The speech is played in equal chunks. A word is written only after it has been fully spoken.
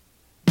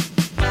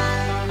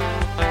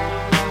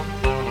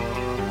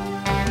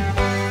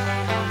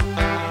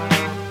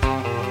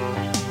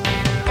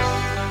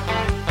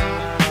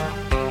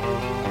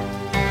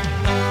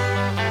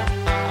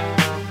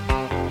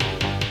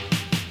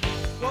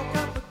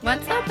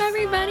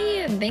everybody,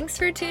 and thanks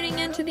for tuning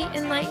in to the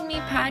Enlighten Me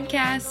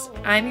podcast.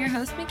 I'm your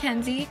host,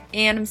 Mackenzie,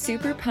 and I'm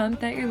super pumped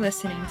that you're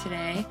listening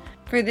today.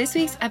 For this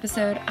week's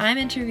episode, I'm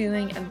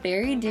interviewing a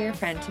very dear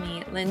friend to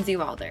me, Lindsay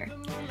Walder.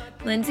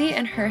 Lindsay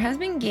and her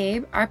husband,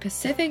 Gabe, are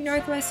Pacific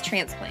Northwest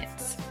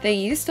transplants. They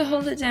used to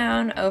hold it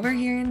down over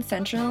here in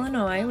Central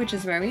Illinois, which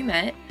is where we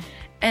met,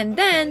 and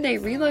then they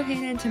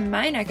relocated to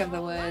my neck of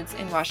the woods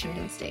in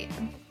Washington State.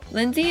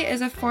 Lindsay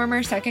is a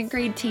former second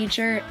grade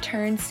teacher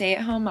turned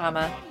stay-at-home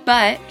mama,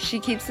 but she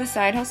keeps the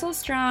side hustle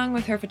strong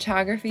with her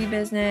photography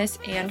business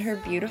and her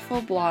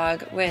beautiful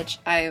blog, which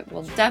I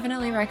will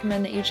definitely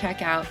recommend that you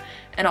check out,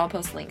 and I'll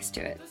post links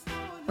to it.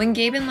 When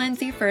Gabe and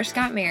Lindsay first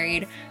got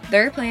married,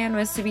 their plan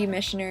was to be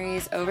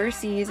missionaries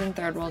overseas in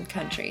third world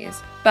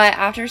countries. But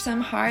after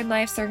some hard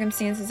life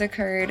circumstances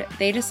occurred,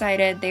 they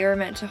decided they were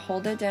meant to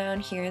hold it down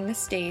here in the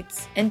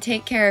States and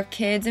take care of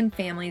kids and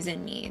families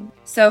in need.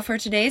 So for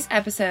today's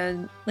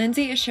episode,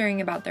 Lindsay is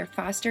sharing about their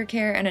foster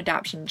care and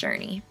adoption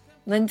journey.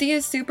 Lindsay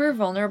is super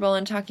vulnerable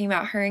in talking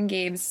about her and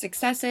Gabe's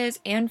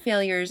successes and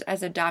failures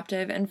as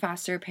adoptive and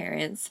foster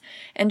parents,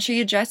 and she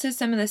addresses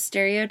some of the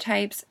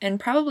stereotypes and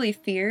probably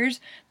fears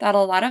that a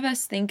lot of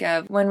us think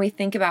of when we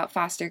think about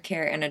foster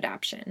care and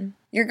adoption.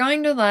 You're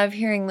going to love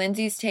hearing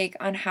Lindsay's take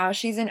on how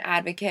she's an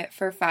advocate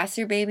for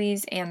foster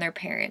babies and their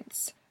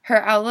parents.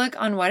 Her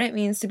outlook on what it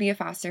means to be a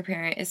foster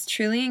parent is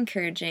truly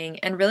encouraging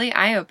and really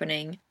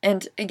eye-opening,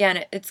 and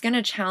again, it's going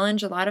to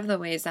challenge a lot of the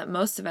ways that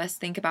most of us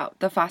think about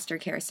the foster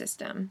care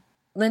system.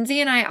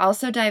 Lindsay and I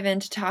also dive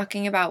into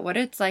talking about what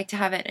it's like to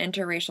have an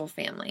interracial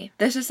family.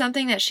 This is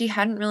something that she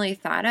hadn't really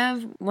thought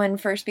of when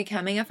first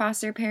becoming a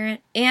foster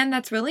parent, and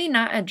that's really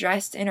not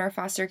addressed in our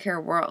foster care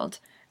world.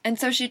 And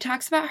so she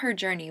talks about her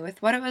journey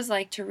with what it was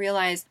like to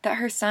realize that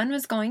her son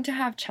was going to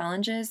have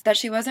challenges that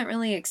she wasn't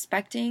really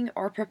expecting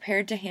or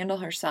prepared to handle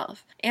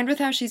herself, and with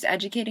how she's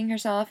educating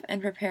herself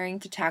and preparing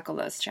to tackle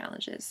those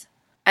challenges.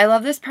 I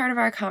love this part of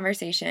our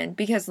conversation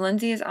because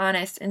Lindsay is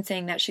honest in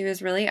saying that she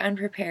was really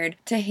unprepared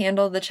to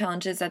handle the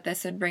challenges that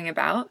this would bring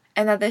about,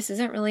 and that this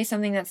isn't really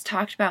something that's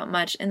talked about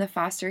much in the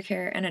foster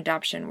care and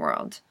adoption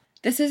world.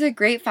 This is a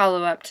great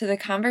follow-up to the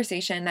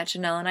conversation that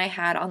Janelle and I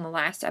had on the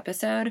last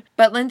episode,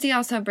 but Lindsay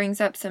also brings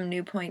up some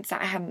new points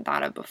that I hadn't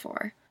thought of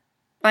before.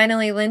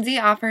 Finally, Lindsay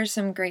offers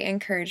some great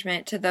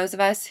encouragement to those of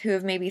us who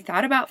have maybe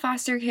thought about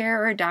foster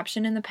care or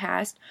adoption in the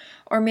past,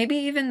 or maybe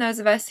even those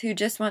of us who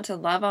just want to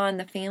love on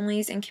the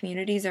families and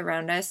communities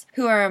around us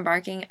who are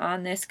embarking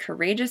on this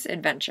courageous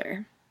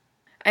adventure.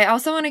 I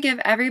also want to give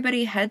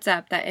everybody heads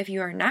up that if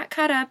you are not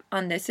caught up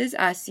on This Is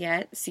Us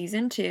yet,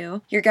 Season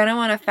 2, you're going to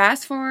want to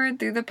fast forward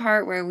through the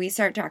part where we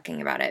start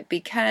talking about it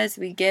because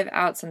we give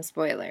out some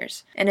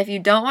spoilers. And if you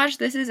don't watch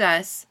This Is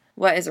Us,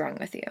 what is wrong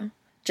with you?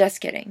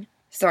 Just kidding.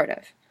 Sort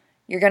of.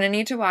 You're going to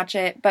need to watch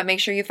it, but make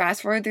sure you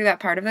fast forward through that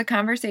part of the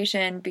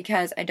conversation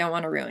because I don't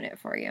want to ruin it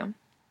for you.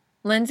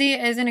 Lindsay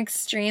is an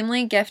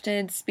extremely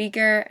gifted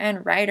speaker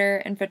and writer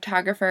and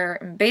photographer,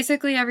 and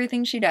basically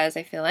everything she does,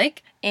 I feel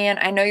like. And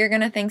I know you're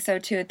going to think so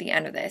too at the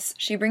end of this.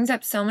 She brings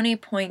up so many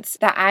points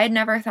that I had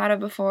never thought of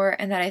before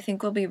and that I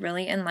think will be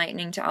really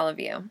enlightening to all of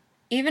you.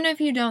 Even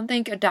if you don't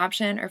think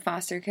adoption or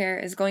foster care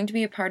is going to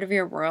be a part of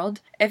your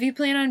world, if you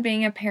plan on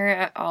being a parent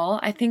at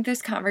all, I think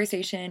this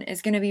conversation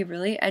is going to be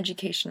really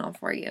educational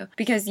for you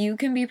because you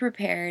can be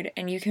prepared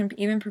and you can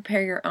even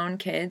prepare your own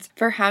kids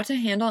for how to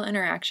handle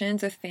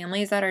interactions with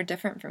families that are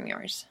different from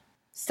yours.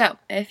 So,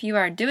 if you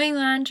are doing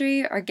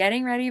laundry or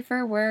getting ready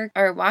for work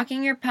or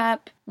walking your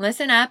pup,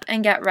 listen up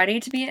and get ready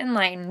to be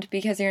enlightened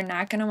because you're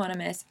not going to want to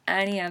miss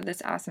any of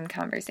this awesome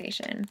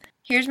conversation.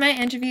 Here's my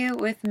interview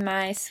with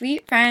my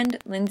sweet friend,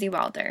 Lindsay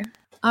Walder.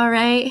 All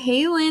right.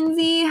 Hey,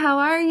 Lindsay. How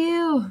are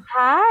you?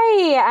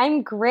 Hi.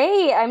 I'm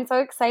great. I'm so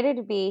excited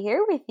to be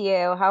here with you.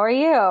 How are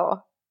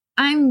you?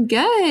 I'm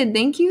good.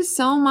 Thank you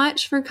so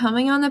much for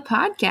coming on the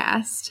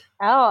podcast.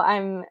 Oh,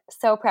 I'm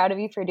so proud of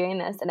you for doing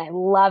this, and I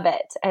love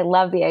it. I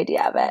love the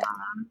idea of it.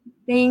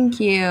 Thank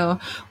you.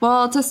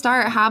 Well, to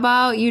start, how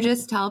about you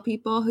just tell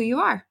people who you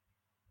are?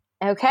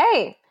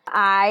 Okay.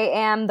 I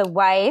am the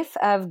wife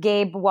of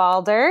Gabe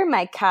Walder,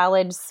 my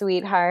college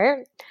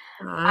sweetheart.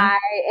 I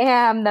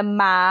am the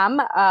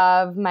mom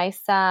of my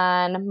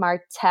son,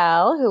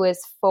 Martel, who is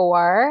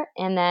 4,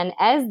 and then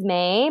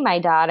Esme, my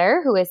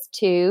daughter, who is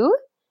 2.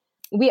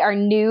 We are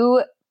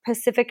new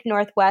Pacific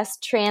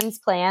Northwest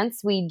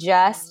transplants. We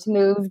just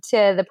moved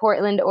to the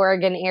Portland,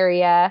 Oregon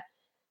area.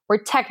 We're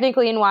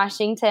technically in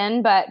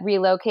Washington, but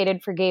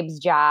relocated for Gabe's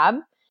job.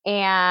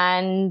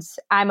 And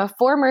I'm a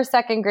former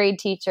second grade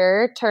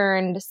teacher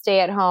turned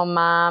stay-at-home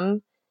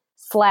mom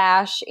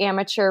 /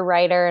 amateur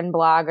writer and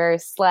blogger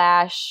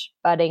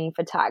 / budding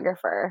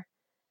photographer.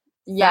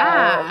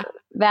 Yeah. So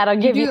that'll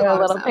give you a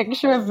little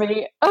picture of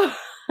me.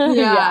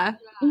 Yeah.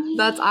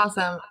 That's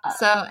awesome.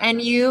 So,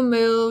 and you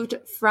moved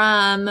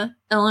from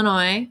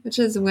Illinois, which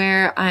is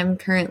where I'm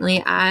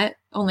currently at,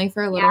 only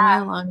for a little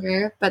while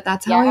longer, but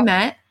that's how we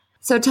met.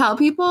 So tell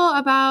people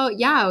about,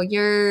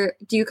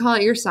 do you call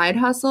it your side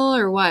hustle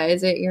or what?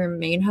 Is it your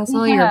main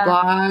hustle, your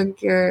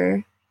blog,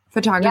 your...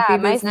 photography my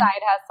business?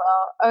 side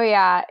hustle. Oh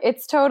yeah,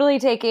 it's totally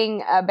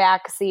taking a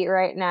back seat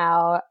right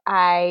now.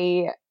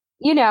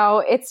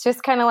 It's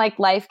just kind of like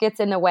life gets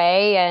in the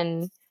way,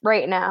 and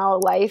right now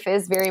life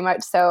is very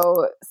much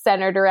so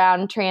centered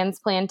around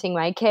transplanting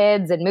my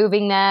kids and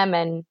moving them,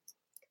 and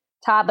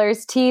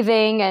toddlers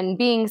teething and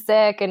being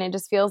sick, and it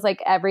just feels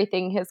like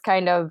everything has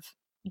kind of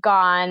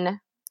gone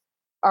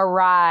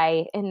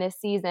awry in this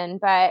season.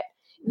 But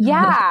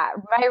yeah,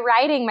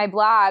 my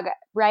blog,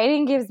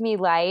 writing gives me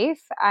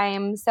life. I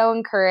am so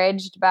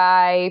encouraged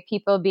by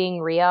people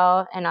being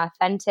real and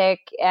authentic.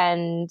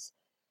 And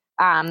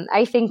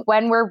I think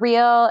when we're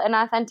real and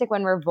authentic,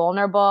 when we're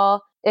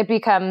vulnerable, it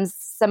becomes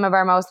some of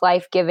our most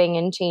life-giving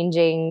and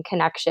changing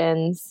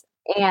connections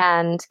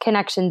and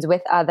connections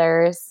with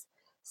others.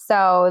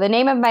 So the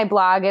name of my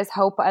blog is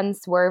Hope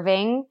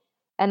Unswerving.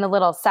 And the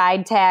little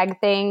side tag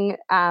thing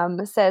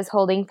says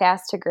Holding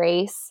Fast to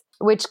Grace,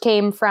 which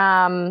came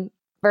from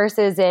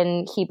verses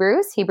in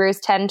Hebrews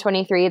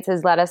 10:23. It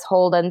says, "Let us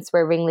hold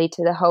unswervingly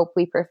to the hope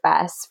we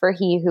profess, for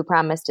he who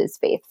promised is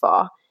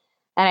faithful."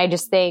 And I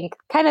just think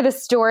kind of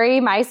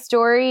my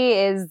story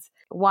is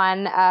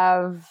one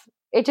of,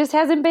 it just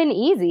hasn't been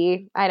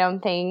easy, I don't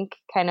think,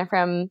 kind of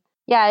from,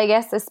 I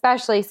guess,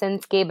 especially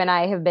since Gabe and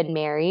I have been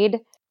married.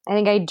 I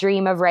think I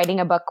dream of writing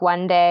a book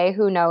one day.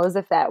 Who knows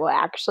if that will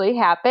actually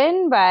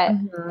happen, but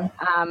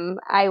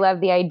I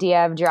love the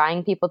idea of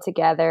drawing people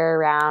together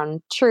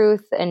around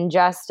truth and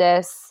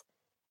justice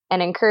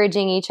and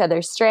encouraging each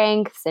other's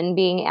strengths and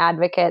being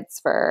advocates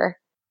for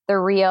the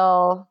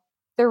real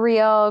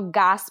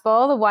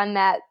gospel, the one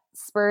that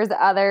spurs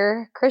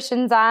other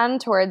Christians on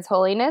towards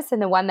holiness,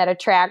 and the one that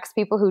attracts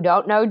people who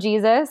don't know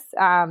Jesus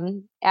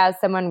as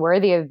someone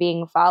worthy of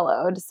being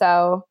followed.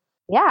 So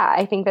yeah,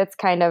 I think that's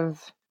kind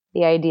of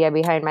the idea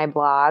behind my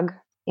blog.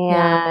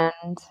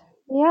 And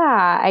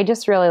I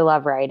just really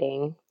love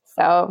writing.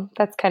 So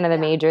that's kind of the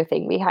major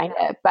thing behind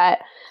it. But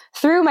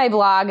through my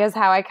blog is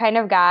how I kind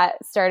of got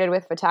started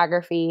with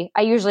photography.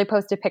 I usually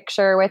post a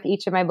picture with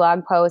each of my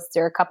blog posts,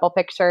 or a couple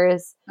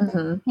pictures.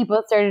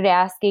 People started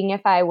asking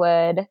if I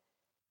would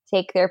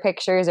take their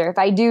pictures, or if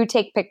I do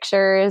take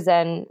pictures.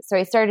 And so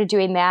I started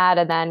doing that,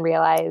 and then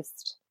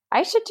realized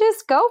I should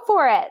just go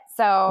for it.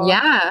 So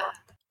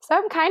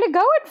I'm kind of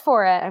going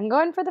for it. I'm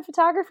going for the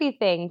photography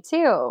thing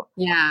too.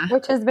 Yeah.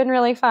 Which has been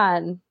really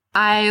fun.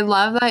 I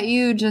love that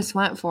you just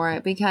went for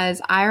it,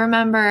 because I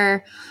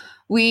remember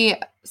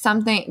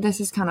this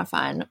is kind of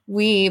fun.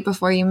 We,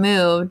 before you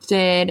moved,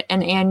 did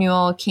an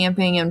annual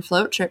camping and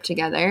float trip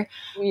together.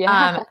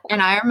 Yeah.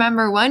 And I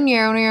remember one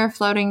year when we were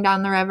floating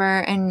down the river,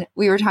 and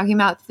we were talking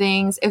about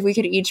things, if we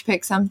could each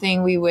pick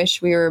something we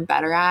wish we were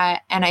better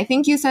at. And I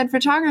think you said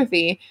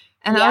photography.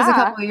 And that was a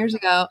couple of years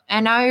ago.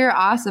 And now you're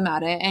awesome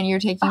at it. And you're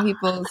taking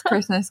people's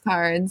Christmas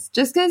cards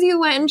just because you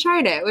went and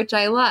tried it, which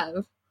I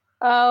love.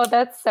 Oh,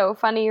 that's so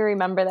funny you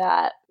remember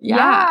that.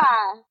 Yeah,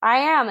 I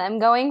am. I'm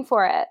going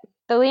for it.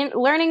 The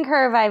learning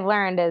curve I've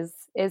learned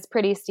is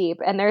pretty steep.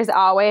 And there's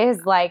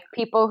always like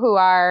people who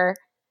are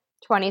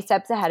 20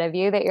 steps ahead of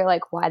you that you're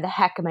like, why the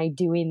heck am I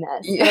doing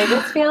this? Yeah. But I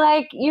just feel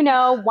like,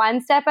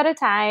 one step at a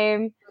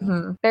time,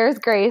 there's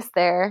grace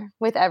there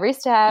with every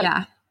step.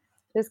 Yeah.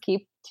 Just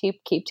keep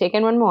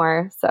taking one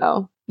more.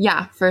 So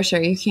yeah, for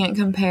sure. You can't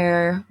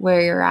compare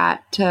where you're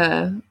at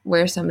to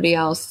where somebody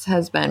else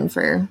has been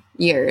for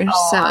years.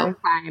 Long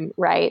time.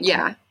 Right.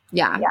 Yeah.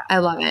 I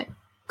love it.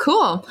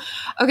 Cool.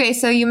 Okay.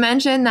 So you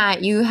mentioned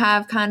that you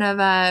have kind of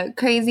a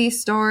crazy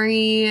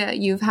story.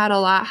 You've had a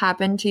lot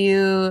happen to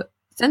you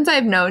since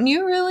I've known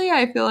you, really.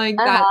 I feel like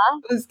that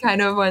was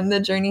kind of when the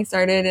journey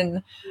started,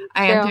 and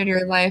I entered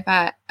your life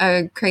at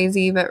a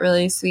crazy but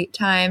really sweet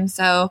time.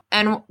 So,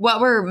 and what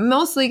we're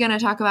mostly going to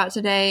talk about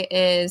today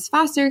is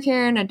foster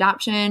care and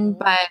adoption.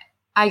 But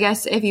I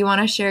guess if you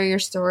want to share your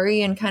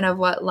story and kind of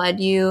what led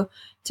you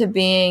to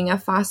being a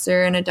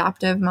foster and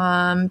adoptive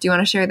mom, do you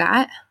want to share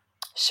that?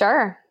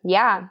 Sure.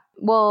 Yeah.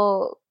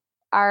 Well,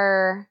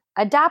 our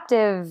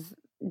adoptive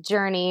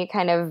journey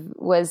kind of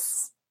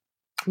was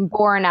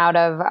born out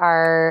of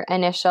our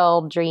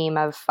initial dream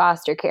of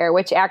foster care,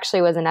 which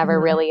actually was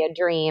never really a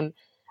dream.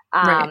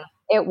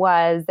 It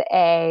was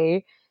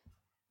a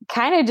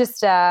kind of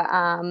just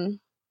a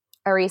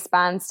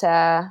response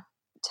to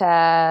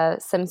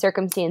some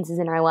circumstances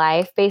in our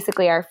life.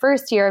 Basically, our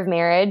first year of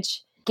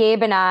marriage,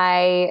 Gabe and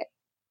I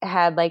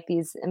had like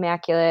these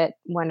immaculate,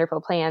 wonderful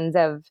plans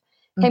of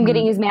him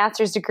getting his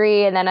master's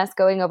degree and then us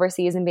going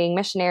overseas and being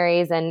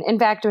missionaries. And in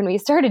fact, when we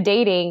started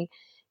dating,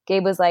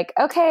 Gabe was like,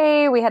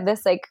 okay, we had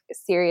this like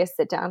serious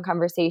sit down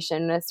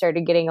conversation, and it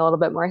started getting a little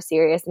bit more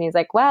serious. And he's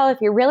like, well, if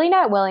you're really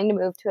not willing to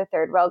move to a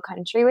third world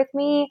country with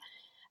me,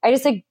 I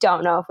just like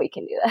don't know if we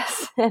can do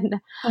this. And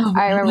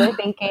I remember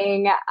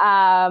thinking,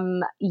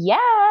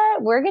 yeah,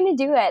 we're going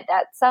to do it.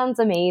 That sounds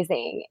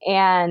amazing.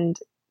 And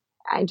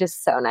I'm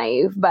just so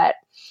naive, but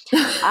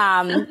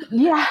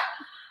yeah.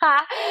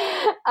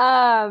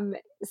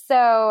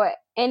 So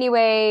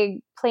anyway,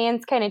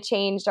 plans kind of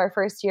changed. Our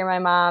first year, my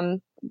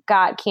mom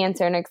got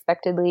cancer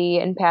unexpectedly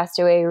and passed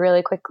away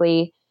really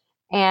quickly.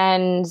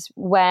 And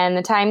when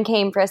the time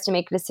came for us to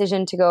make a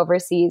decision to go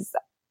overseas,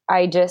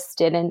 I just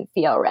didn't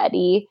feel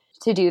ready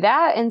to do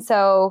that. And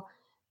so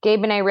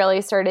Gabe and I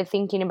really started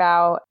thinking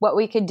about what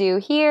we could do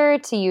here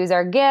to use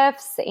our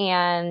gifts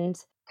and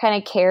kind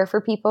of care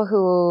for people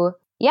who,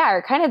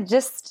 are kind of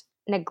just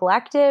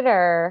neglected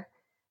or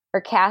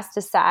cast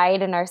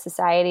aside in our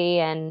society.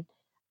 And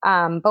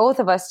both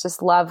of us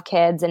just love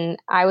kids. And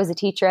I was a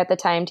teacher at the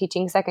time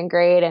teaching second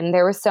grade. And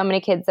there were so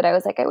many kids that I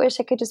was like, I wish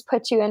I could just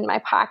put you in my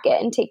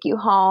pocket and take you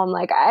home.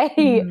 Like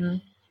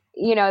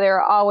there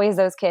are always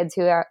those kids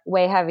who are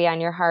way heavy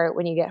on your heart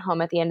when you get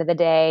home at the end of the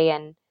day.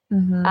 And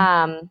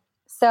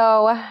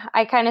so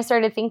I kind of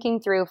started thinking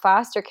through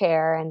foster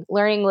care and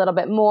learning a little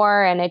bit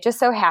more. And it just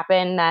so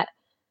happened that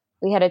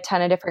we had a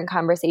ton of different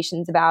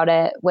conversations about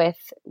it with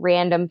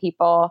random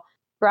people.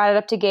 Brought it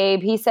up to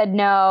Gabe. He said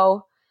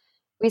no.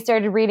 We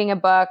started reading a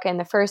book, and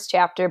the first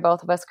chapter,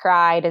 both of us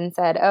cried and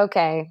said,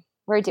 okay,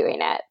 we're doing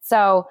it.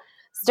 So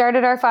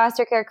started our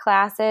foster care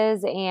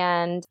classes,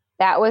 and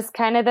that was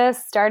kind of the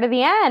start of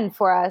the end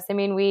for us. I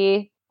mean,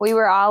 we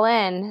were all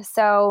in.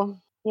 So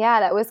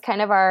yeah, that was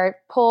kind of our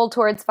pull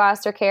towards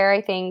foster care,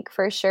 I think,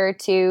 for sure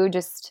too.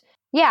 Just,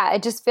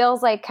 it just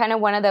feels like kind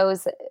of one of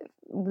those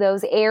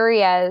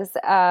areas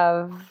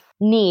of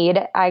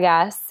need, I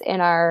guess, in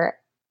our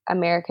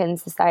American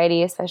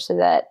society, especially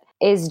that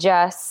is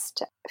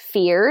just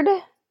feared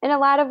in a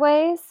lot of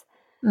ways.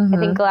 I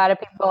think a lot of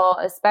people,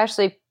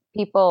 especially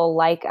people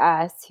like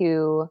us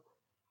who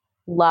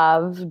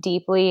love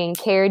deeply and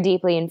care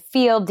deeply and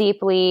feel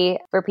deeply,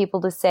 for people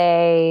to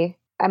say,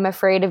 I'm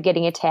afraid of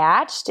getting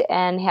attached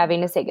and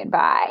having to say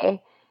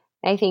goodbye.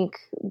 I think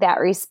that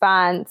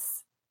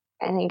response,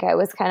 I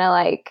was kind of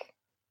like,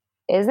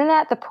 isn't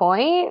that the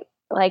point?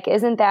 Like,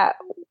 isn't that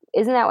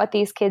what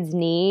these kids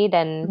need?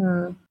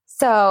 And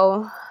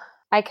so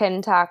I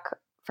couldn't talk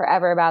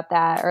forever about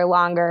that or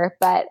longer,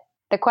 but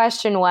the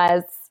question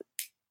was,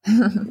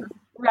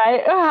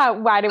 right?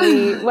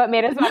 What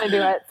made us want to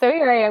do it? So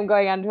here I am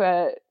going onto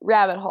a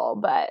rabbit hole,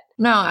 but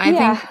no, I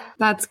think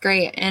that's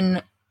great.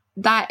 And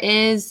that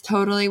is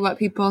totally what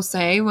people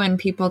say when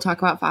people talk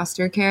about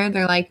foster care.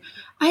 They're like,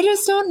 I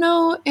just don't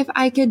know if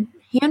I could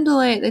handle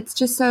it. It's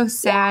just so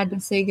sad to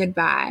say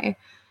goodbye.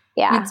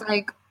 Yeah. And it's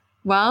like,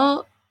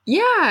 well,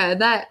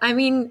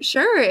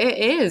 sure it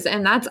is.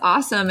 And that's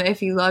awesome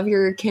if you love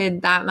your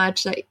kid that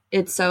much that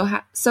it's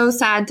so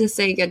sad to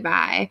say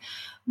goodbye.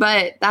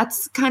 But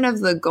that's kind of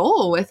the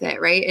goal with it,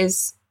 right?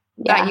 Is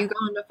that you go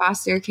into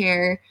foster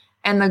care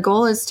and the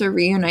goal is to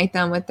reunite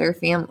them with their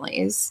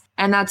families.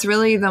 And that's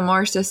really the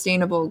more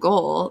sustainable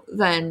goal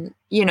than,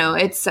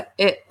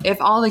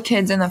 if all the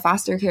kids in the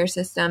foster care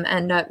system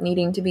end up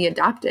needing to be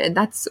adopted,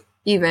 that's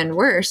even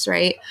worse,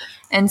 right?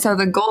 And so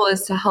the goal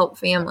is to help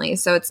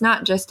families. So it's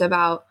not just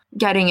about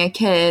getting a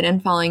kid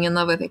and falling in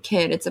love with a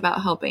kid. It's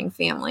about helping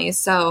families.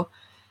 So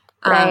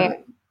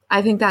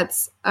I think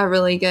that's a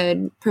really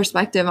good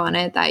perspective on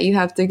it, that you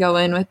have to go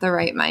in with the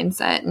right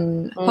mindset,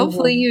 and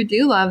hopefully you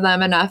do love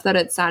them enough that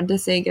it's sad to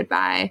say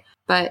goodbye.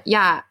 But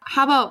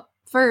how about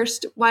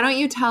first, why don't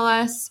you tell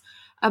us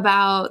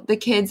about the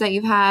kids that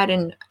you've had?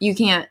 And you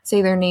can't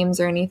say their names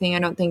or anything, I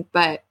don't think,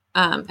 but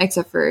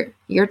except for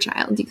your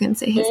child, you can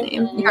say his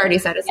name. You already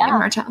said his name,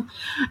 Martel.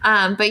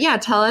 But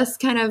tell us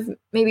kind of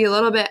maybe a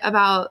little bit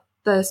about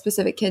the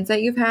specific kids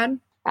that you've had.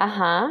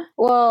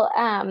 Well,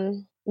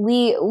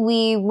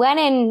 we went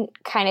in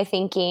kind of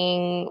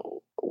thinking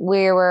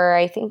we were,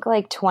 I think,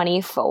 like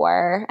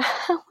 24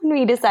 when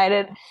we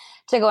decided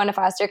to go into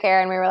foster care,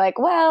 and we were like,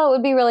 well, it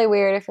would be really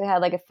weird if we had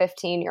like a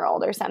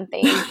 15-year-old or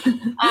something.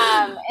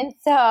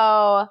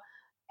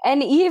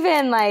 And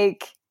even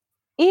like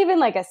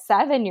a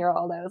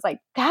 7-year-old, I was like,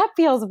 that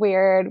feels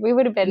weird. We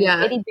would have been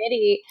itty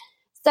bitty.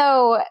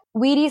 So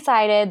we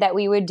decided that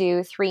we would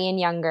do 3 and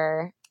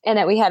younger, and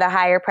that we had a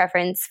higher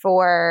preference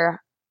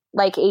for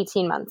like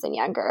 18 months and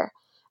younger.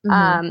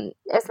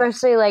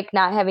 Especially like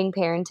not having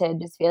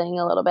parented, just feeling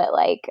a little bit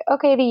like,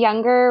 okay, the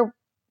younger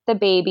the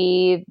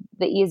baby,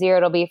 the easier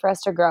it'll be for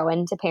us to grow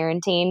into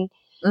parenting.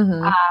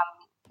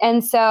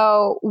 And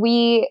so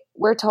we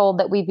were told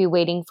that we'd be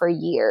waiting for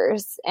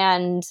years,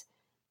 and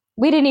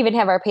we didn't even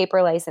have our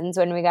paper license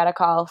when we got a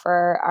call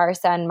for our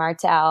son,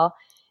 Martel.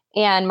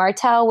 And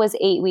Martel was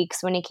 8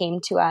 weeks when he came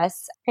to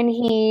us. And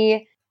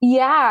he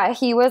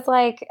was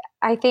like,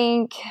 I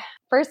think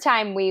first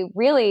time we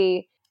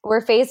really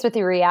were faced with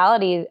the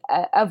reality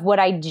of what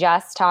I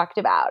just talked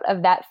about,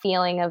 of that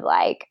feeling of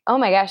like, oh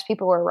my gosh,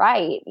 people were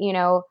right.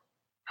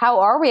 How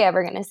are we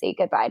ever going to say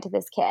goodbye to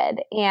this kid?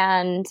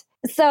 And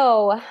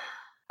so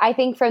I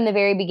think from the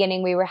very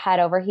beginning, we were head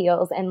over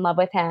heels in love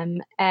with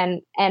him,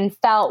 and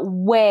felt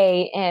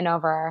way in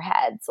over our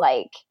heads.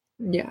 Like,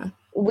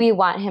 we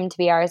want him to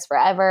be ours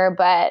forever.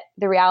 But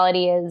the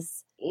reality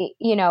is,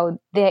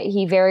 that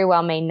he very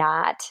well may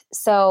not.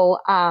 So,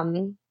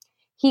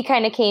 he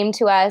kind of came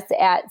to us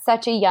at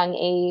such a young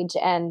age,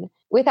 and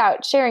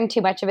without sharing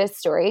too much of his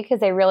story,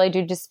 because I really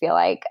do just feel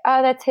like,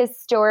 oh, that's his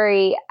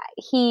story.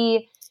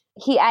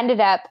 He ended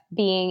up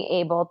being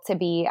able to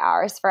be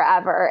ours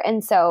forever.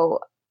 And so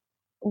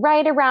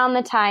right around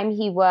the time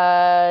he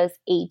was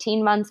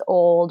 18 months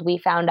old, we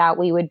found out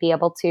we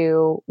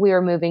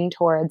were moving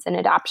towards an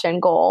adoption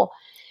goal.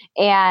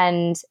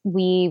 And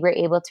we were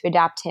able to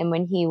adopt him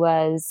when he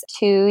was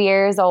 2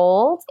 years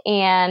old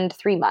and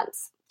 3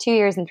 months, 2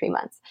 years and 3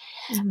 months.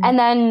 Mm-hmm. And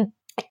then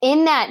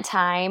in that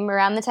time,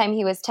 around the time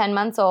he was 10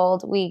 months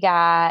old,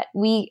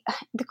 the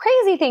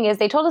crazy thing is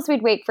they told us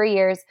we'd wait for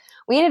years.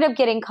 We ended up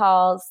getting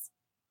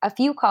a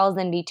few calls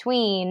in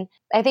between.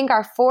 I think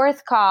our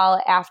fourth call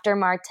after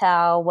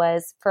Martel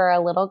was for a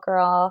little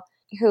girl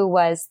who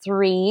was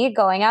 3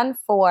 going on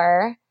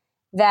 4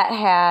 that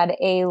had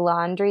a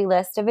laundry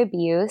list of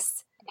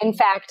abuse. In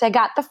fact, I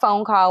got the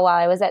phone call while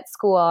I was at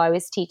school. I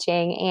was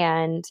teaching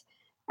and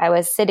I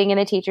was sitting in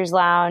the teacher's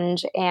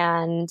lounge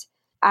and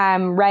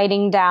I'm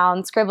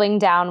scribbling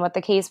down what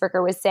the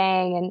caseworker was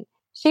saying. And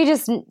she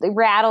just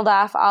rattled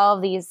off all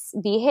of these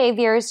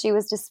behaviors she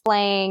was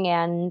displaying.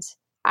 And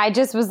I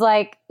just was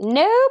like,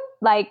 nope,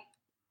 like,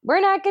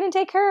 we're not going to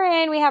take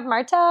her in. We have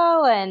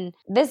Martel and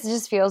this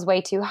just feels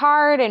way too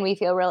hard. And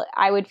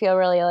I would feel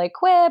really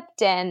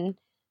ill-equipped. And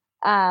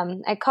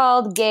I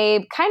called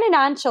Gabe kind of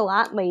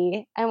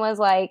nonchalantly and was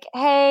like,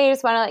 hey,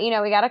 just want to let you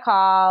know we got a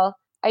call.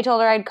 I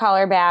told her I'd call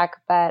her back,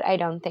 but I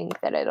don't think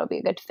that it'll be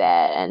a good fit.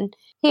 And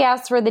he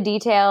asked for the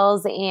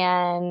details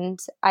and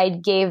I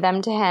gave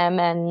them to him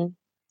and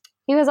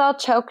he was all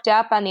choked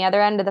up on the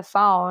other end of the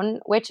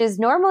phone, which is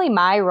normally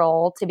my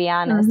role, to be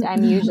honest. Mm-hmm.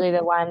 I'm usually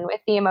the one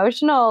with the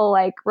emotional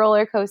like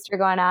roller coaster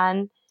going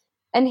on.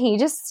 And he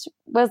just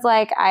was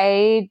like,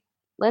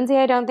 Lindsay,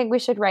 I don't think we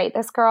should write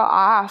this girl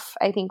off.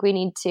 I think we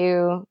need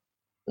to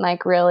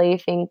like really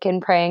think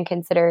and pray and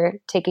consider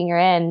taking her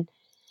in.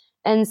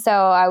 And so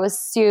I was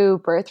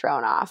super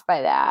thrown off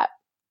by that.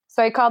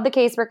 So I called the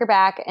caseworker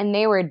back and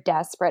they were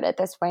desperate at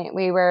this point.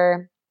 We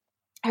were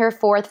her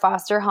 4th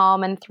foster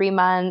home in 3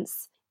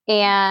 months.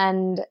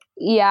 And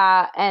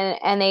yeah,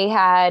 and they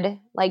had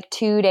like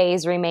 2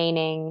 days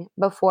remaining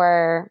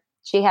before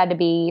she had to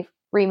be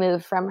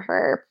removed from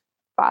her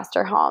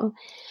foster home.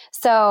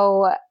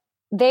 So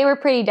they were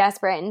pretty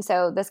desperate. And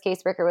so this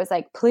caseworker was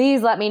like,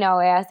 please let me know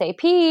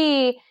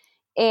ASAP.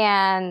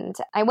 And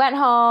I went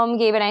home,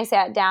 Gabe and I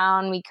sat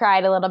down, we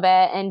cried a little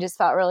bit and just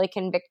felt really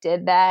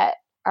convicted that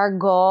our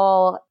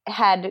goal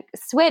had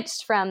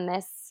switched from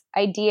this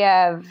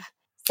idea of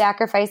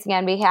sacrificing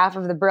on behalf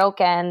of the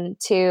broken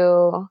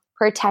to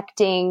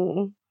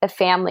protecting the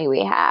family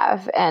we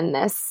have and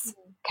this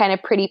kind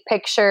of pretty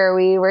picture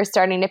we were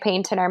starting to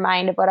paint in our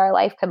mind of what our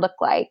life could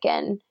look like.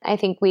 And I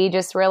think we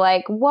just were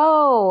like,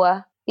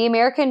 whoa, the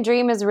American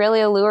dream is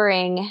really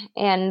alluring.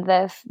 And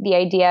the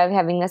idea of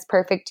having this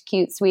perfect,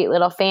 cute, sweet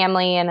little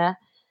family and a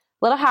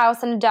little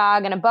house and a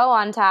dog and a bow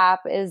on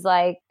top is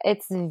like,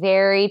 it's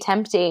very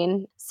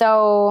tempting.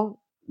 So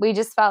we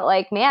just felt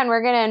like, man,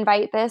 we're going to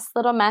invite this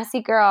little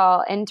messy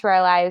girl into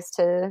our lives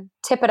to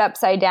tip it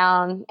upside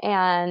down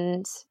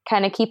and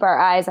kind of keep our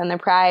eyes on the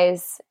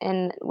prize,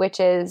 and which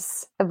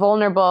is the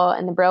vulnerable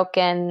and the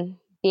broken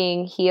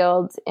being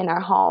healed in our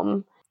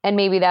home. And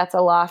maybe that's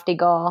a lofty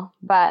goal,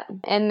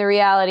 and the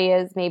reality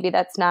is maybe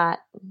that's not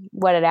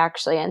what it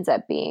actually ends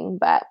up being.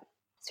 But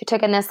so we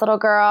took in this little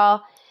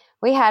girl.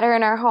 We had her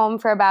in our home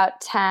for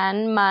about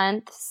 10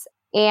 months,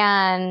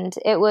 and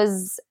it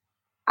was,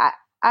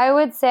 I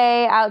would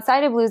say,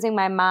 outside of losing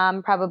my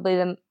mom, probably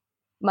the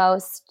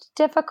most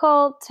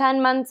difficult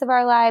 10 months of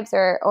our lives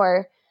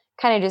or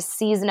kind of just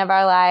season of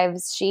our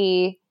lives.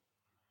 She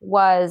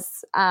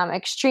was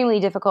extremely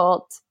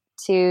difficult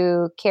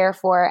to care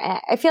for.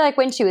 And I feel like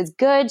when she was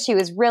good, she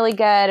was really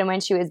good. And when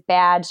she was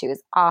bad, she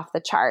was off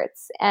the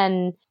charts.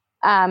 And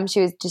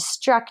she was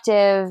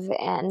destructive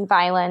and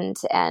violent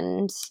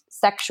and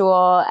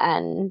sexual.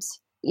 And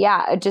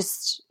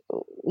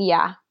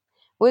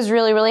was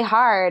really, really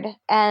hard.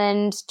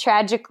 And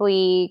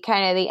tragically,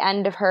 kind of the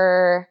end of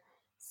her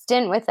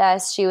stint with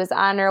us, she was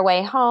on her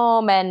way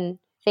home and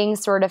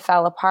things sort of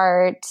fell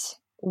apart.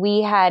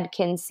 We had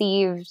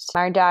conceived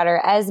our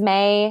daughter,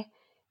 Esme,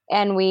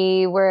 and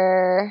we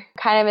were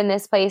kind of in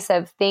this place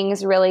of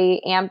things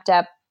really amped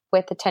up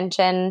with the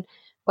tension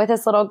with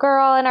this little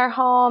girl in our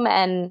home.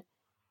 And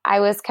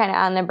I was kind of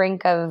on the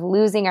brink of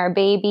losing our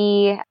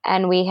baby.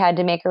 And we had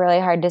to make a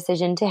really hard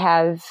decision to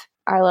have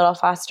our little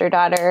foster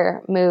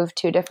daughter moved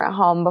to a different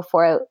home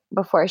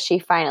before she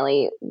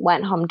finally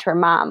went home to her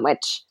mom,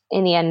 which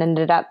in the end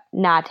ended up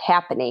not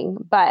happening.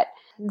 But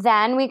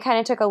then we kind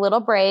of took a little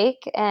break.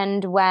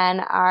 And when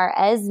our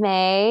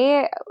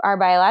Esme, our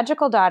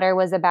biological daughter,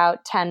 was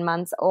about 10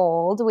 months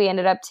old, we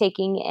ended up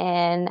taking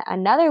in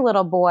another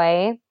little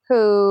boy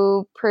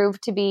who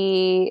proved to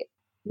be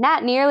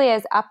not nearly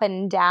as up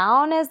and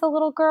down as the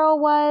little girl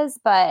was,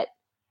 but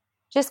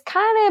just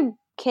kind of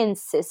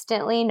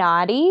consistently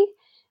naughty.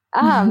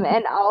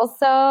 And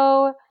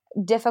also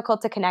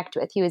difficult to connect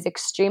with. He was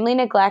extremely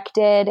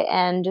neglected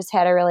and just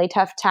had a really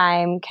tough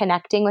time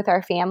connecting with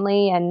our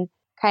family and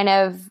kind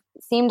of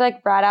seemed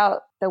like brought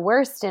out the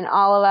worst in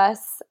all of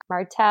us.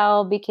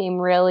 Martel became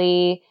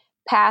really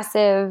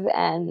passive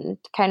and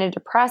kind of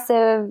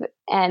depressive,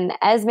 and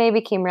Esme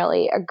became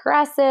really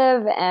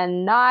aggressive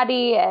and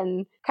naughty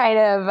and kind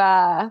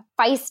of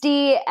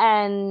feisty,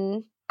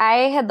 and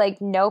I had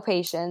like no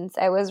patience.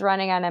 I was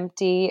running on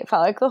empty, it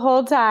felt like the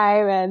whole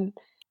time, and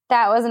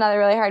that was another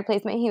really hard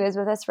placement. He was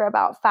with us for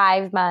about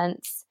 5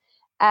 months.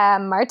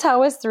 Martel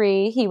was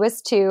 3, he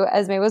was 2,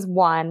 Esme was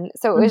 1.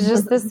 So it was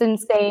just this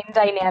insane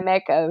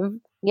dynamic of,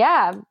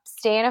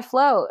 staying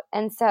afloat.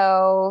 And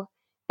so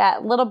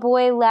that little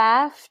boy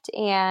left,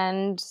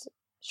 and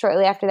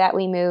shortly after that,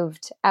 we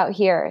moved out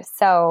here.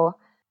 So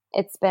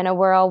it's been a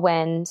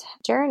whirlwind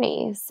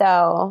journey.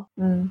 So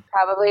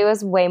probably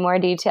was way more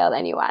detailed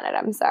than you wanted.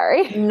 I'm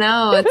sorry.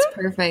 No, it's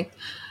perfect.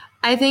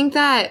 I think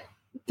that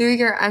through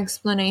your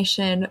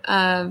explanation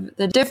of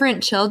the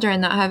different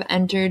children that have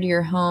entered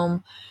your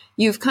home,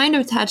 you've kind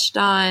of touched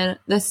on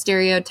the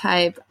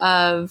stereotype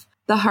of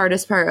the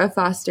hardest part of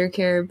foster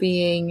care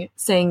being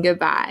saying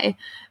goodbye.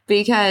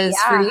 Because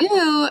for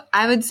you,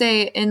 I would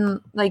say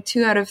in like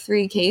 2 out of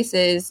 3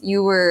 cases,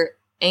 you were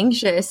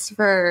anxious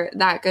for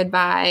that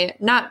goodbye,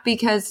 not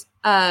because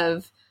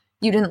of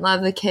you didn't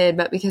love the kid,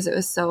 but because it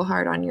was so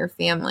hard on your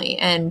family.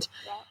 And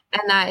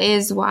that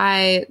is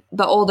why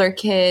the older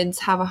kids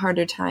have a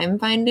harder time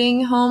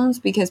finding homes,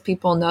 because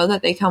people know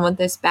that they come with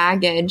this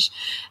baggage.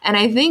 And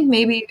I think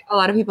maybe a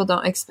lot of people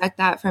don't expect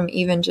that from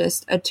even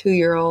just a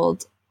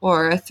 2-year-old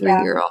or a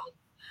 3-year-old.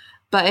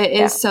 But it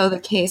is so the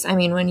case. I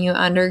mean, when you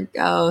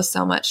undergo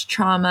so much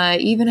trauma,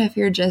 even if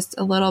you're just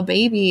a little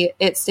baby,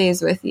 it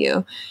stays with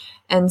you.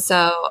 And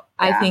so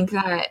I think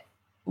that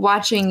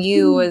watching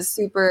you was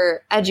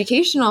super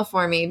educational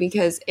for me,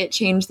 because it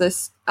changed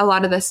a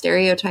lot of the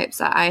stereotypes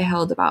that I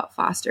held about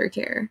foster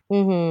care.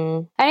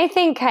 And I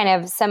think kind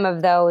of some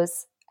of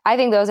those, I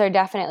think those are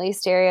definitely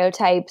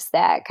stereotypes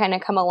that kind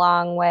of come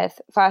along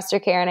with foster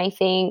care. And I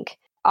think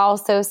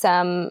also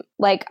some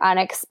like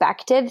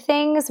unexpected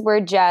things were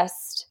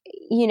just,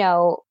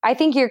 I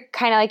think you're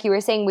kind of like you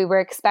were saying, we were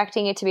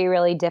expecting it to be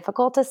really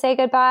difficult to say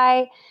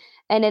goodbye.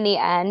 And in the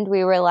end,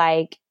 we were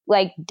like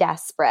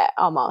desperate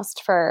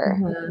almost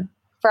for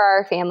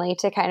our family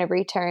to kind of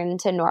return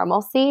to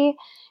normalcy.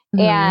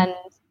 And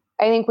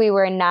I think we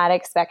were not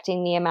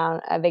expecting the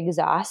amount of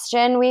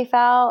exhaustion we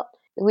felt.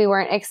 We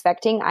weren't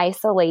expecting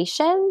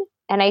isolation.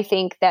 And I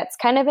think that's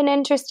kind of an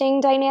interesting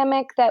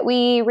dynamic that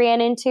we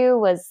ran into,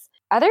 was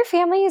other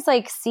families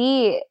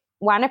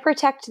want to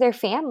protect their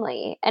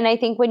family. And I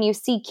think when you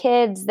see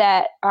kids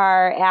that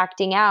are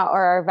acting out or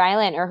are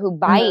violent or who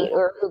bite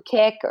or who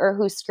kick or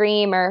who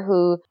scream or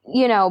who,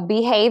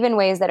 behave in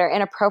ways that are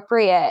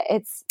inappropriate,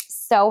 it's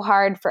so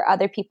hard for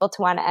other people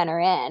to want to enter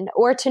in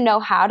or to know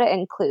how to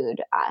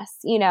include us,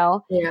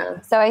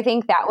 So I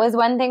think that was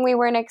one thing we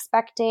weren't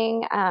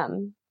expecting. I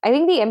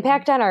think the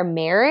impact on our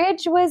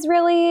marriage was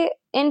really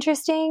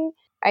interesting.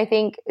 I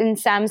think in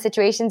some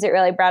situations it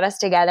really brought us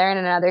together, and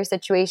in other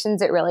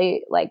situations it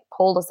really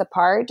pulled us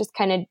apart, just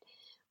kind of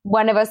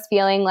one of us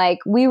feeling like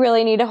we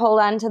really need to hold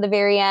on to the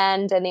very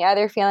end, and the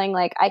other feeling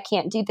like I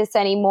can't do this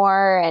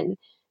anymore, and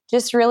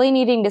just really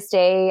needing to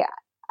stay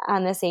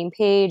on the same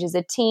page as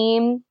a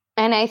team.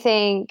 And I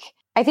think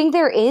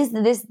there is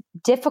this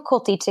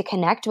difficulty to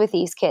connect with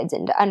these kids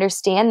and to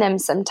understand them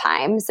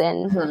sometimes.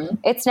 And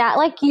it's not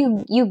like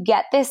you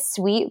get this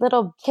sweet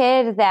little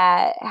kid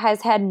that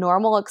has had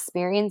normal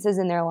experiences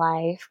in their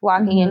life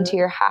walking into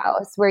your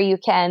house where you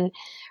can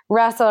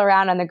wrestle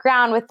around on the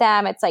ground with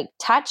them. It's like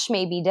touch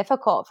may be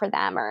difficult for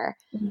them,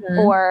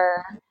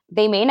 or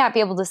they may not be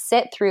able to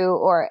sit through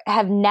or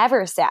have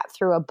never sat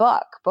through a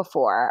book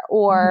before,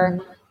 or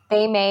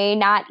they may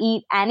not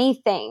eat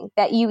anything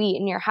that you eat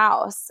in your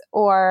house,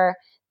 or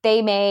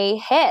they may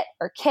hit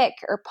or kick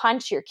or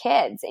punch your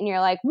kids. And you're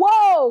like,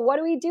 whoa, what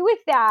do we do with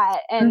that?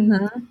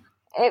 And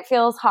it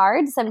feels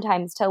hard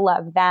sometimes to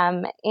love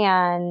them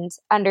and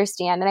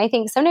understand. And I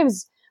think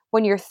sometimes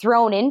when you're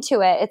thrown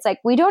into it, it's like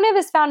we don't have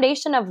this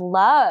foundation of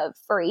love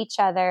for each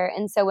other.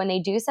 And so when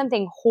they do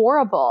something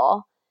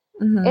horrible,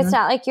 it's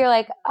not like you're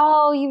like,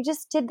 oh, you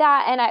just did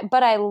that.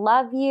 But I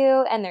love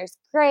you, and there's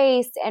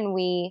grace, and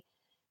we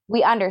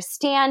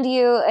understand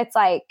you. It's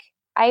like,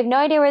 I have no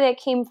idea where that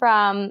came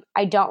from.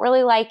 I don't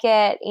really like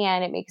it,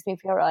 and it makes me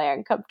feel really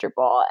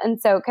uncomfortable.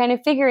 And so kind of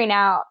figuring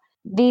out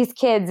these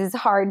kids is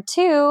hard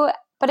too.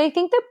 But I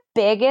think the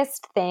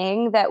biggest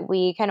thing that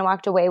we kind of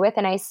walked away with,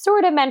 and I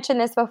sort of mentioned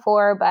this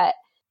before, but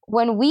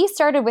when we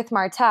started with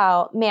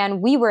Martel, man,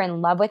 we were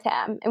in love with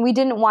him, and we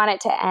didn't want it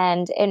to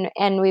end,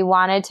 and we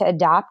wanted to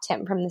adopt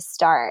him from the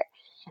start.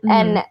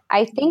 And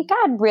I think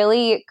God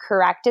really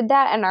corrected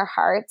that in our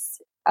hearts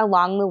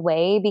along the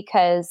way,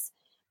 because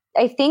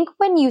I think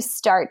when you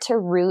start to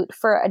root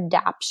for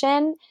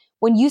adoption,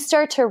 when you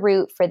start to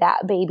root for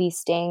that baby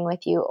staying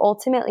with you,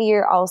 ultimately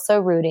you're also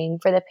rooting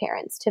for the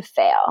parents to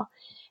fail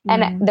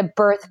and the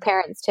birth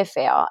parents to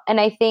fail. And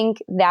I think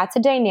that's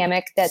a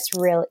dynamic that's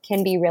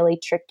can be really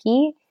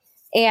tricky,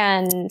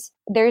 and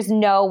there's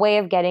no way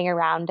of getting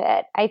around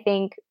it. I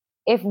think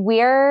if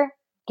we're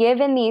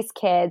given these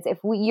kids,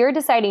 you're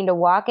deciding to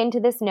walk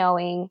into this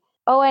knowing,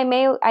 oh, I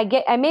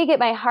may get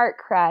my heart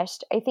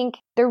crushed. I think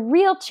the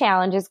real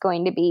challenge is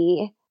going to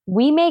be,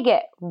 we may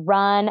get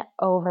run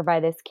over by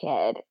this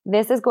kid.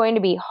 This is going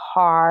to be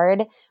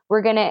hard.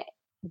 We're going to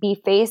be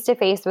face to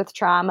face with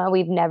trauma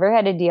we've never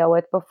had to deal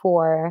with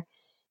before.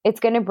 It's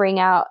going to bring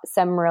out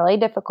some really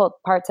difficult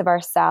parts of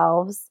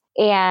ourselves.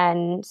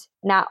 And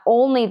not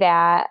only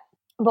that,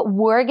 but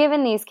we're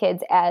given these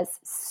kids as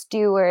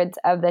stewards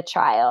of the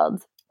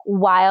child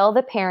while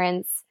the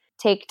parents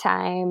take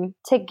time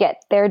to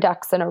get their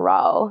ducks in a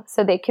row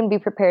so they can be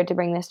prepared to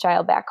bring this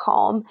child back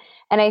home.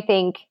 And I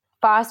think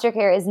foster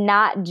care is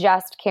not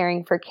just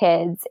caring for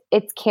kids.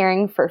 It's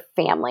caring for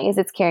families.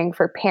 It's caring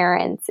for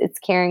parents. It's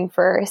caring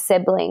for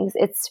siblings.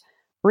 It's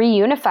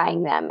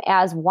reunifying them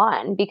as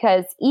one,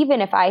 because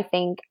even if I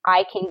think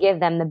I can give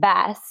them the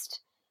best,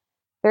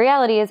 the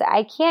reality is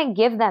I can't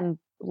give them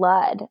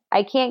blood.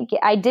 I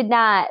did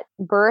not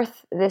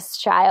birth this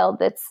child.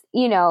 That's,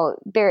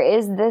 there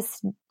is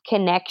this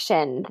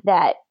connection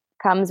that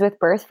comes with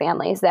birth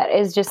families that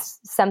is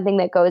just something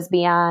that goes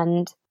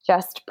beyond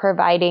just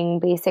providing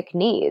basic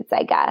needs,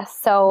 I guess.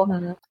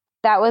 So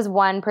that was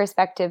one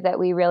perspective that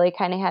we really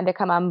kind of had to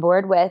come on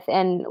board with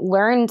and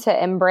learn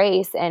to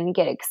embrace and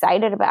get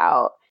excited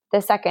about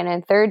the second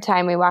and third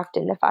time we walked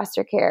into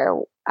foster care,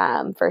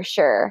 for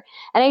sure.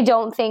 And I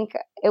don't think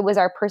it was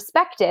our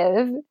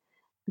perspective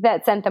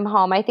that sent them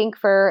home. I think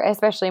for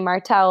especially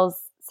Martel's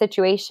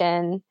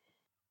situation,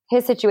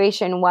 his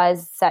situation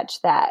was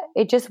such that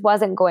it just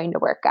wasn't going to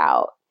work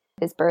out,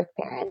 his birth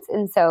parents.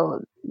 And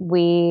so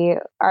we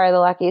are the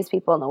luckiest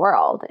people in the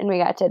world and we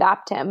got to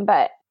adopt him.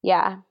 But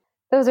yeah,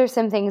 those are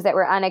some things that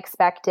were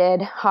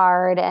unexpected,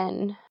 hard,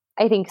 and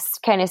I think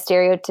kind of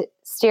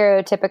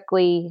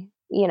stereotypically,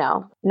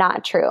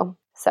 not true.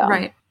 So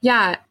right.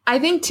 Yeah. I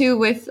think too,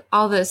 with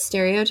all the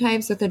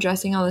stereotypes, with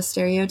addressing all the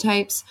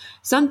stereotypes,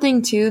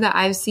 something too that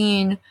I've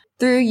seen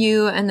through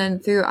you and then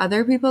through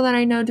other people that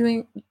I know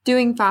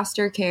doing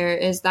foster care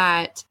is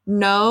that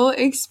no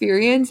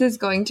experience is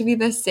going to be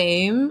the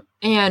same.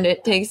 And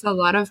it takes a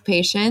lot of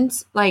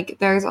patience. Like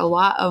there's a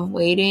lot of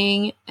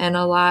waiting and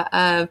a lot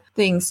of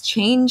things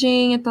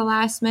changing at the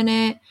last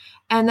minute.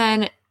 And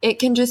then it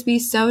can just be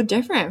so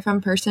different from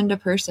person to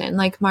person.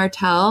 Like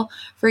Martel,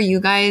 for you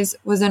guys,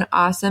 was an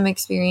awesome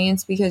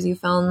experience because you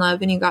fell in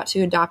love and you got to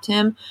adopt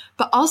him.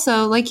 But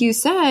also, like you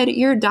said,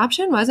 your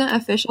adoption wasn't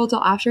official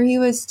till after he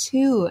was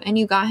 2 and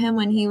you got him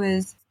when he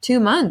was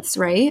 2 months,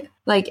 right?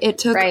 Like it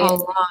took a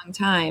long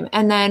time.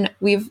 And then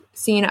we've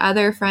seen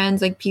other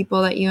friends, like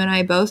people that you and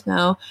I both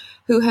know,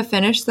 who have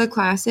finished the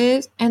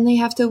classes and they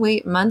have to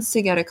wait months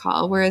to get a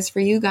call. Whereas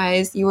for you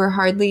guys, you were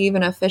hardly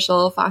even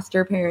official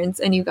foster parents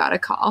and you got a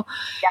call.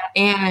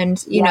 Yeah.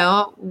 And, you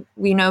know,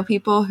 we know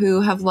people who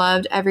have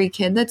loved every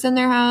kid that's in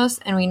their house.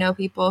 And we know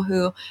people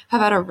who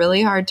have had a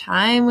really hard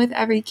time with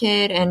every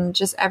kid and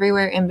just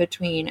everywhere in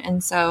between.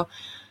 And so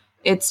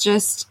it's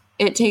just,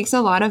 it takes a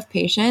lot of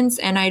patience,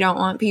 and I don't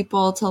want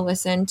people to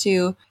listen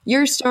to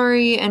your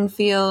story and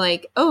feel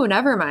like, oh,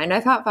 never mind, I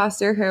thought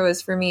foster care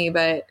was for me,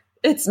 but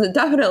it's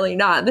definitely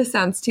not. This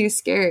sounds too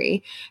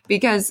scary,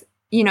 because,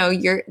 you know,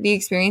 the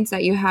experience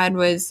that you had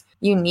was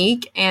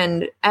unique,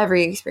 and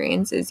every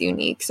experience is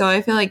unique. So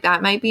I feel like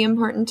that might be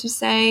important to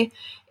say.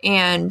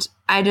 And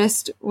I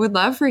just would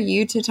love for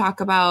you to talk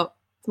about,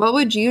 what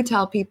would you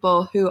tell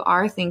people who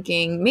are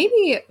thinking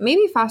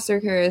maybe foster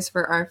care is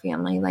for our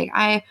family? Like,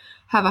 I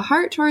have a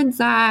heart towards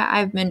that.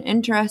 I've been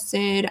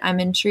interested. I'm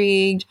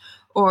intrigued,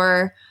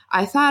 or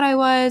I thought I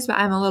was, but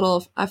I'm a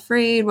little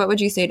afraid. What would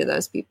you say to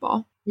those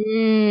people?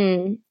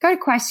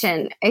 Good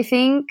question. I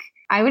think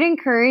I would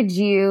encourage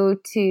you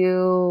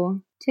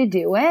to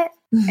do it.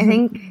 I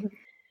think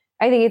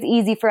it's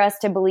easy for us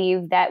to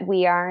believe that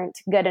we aren't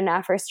good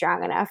enough or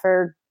strong enough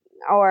or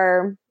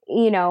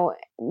you know,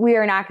 we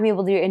are not going to be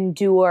able to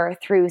endure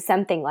through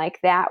something like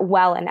that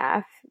well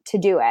enough to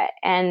do it.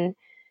 And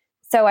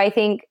so I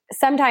think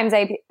sometimes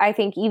I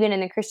think even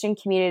in the Christian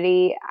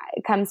community,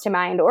 it comes to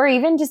mind, or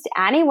even just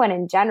anyone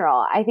in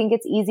general, I think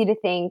it's easy to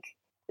think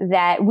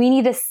that we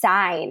need a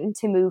sign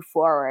to move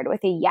forward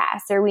with a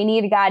yes, or we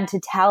need God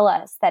to tell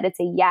us that it's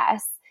a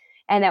yes,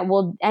 and then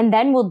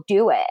we'll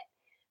do it.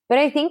 But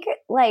I think,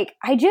 like,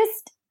 I've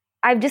just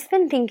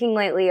been thinking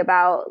lately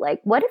about,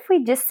 like, what if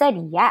we just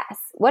said yes?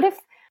 What if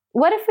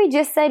we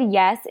just said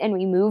yes and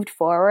we moved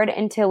forward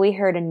until we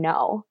heard a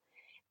no?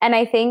 And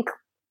I think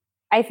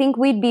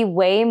we'd be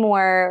way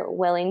more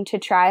willing to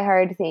try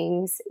hard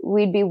things.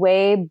 We'd be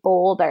way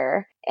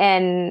bolder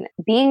and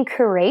being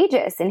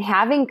courageous and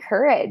having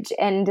courage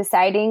and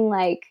deciding,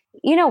 like,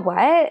 you know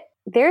what?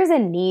 There's a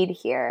need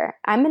here.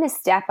 I'm going to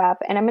step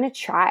up and I'm going to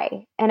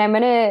try and I'm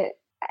going to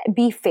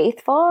be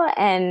faithful.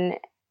 And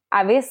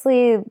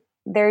obviously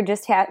there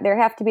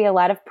have to be a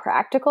lot of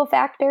practical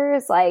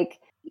factors. Like,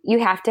 you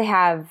have to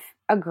have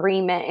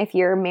agreement if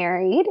you're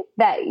married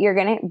that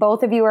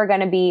both of you are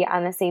going to be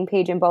on the same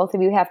page, and both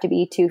of you have to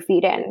be 2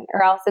 feet in,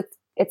 or else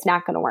it's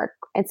not going to work.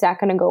 It's not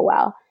going to go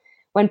well.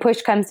 When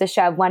push comes to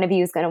shove, one of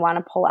you is going to want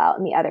to pull out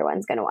and the other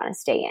one's going to want to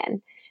stay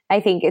in. I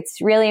think it's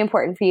really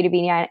important for you to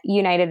be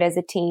united as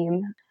a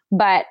team.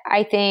 But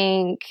I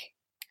think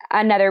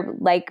another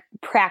like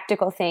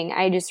practical thing.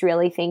 I just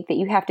really think that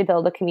you have to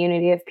build a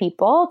community of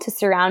people to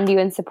surround you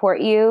and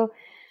support you.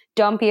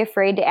 Don't be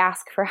afraid to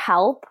ask for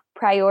help.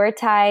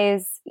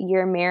 Prioritize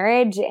your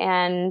marriage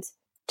and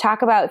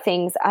talk about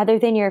things other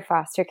than your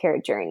foster care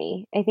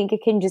journey. I think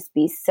it can just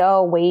be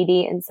so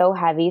weighty and so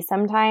heavy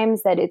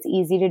sometimes that it's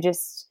easy to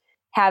just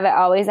have it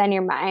always on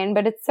your mind,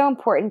 but it's so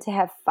important to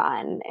have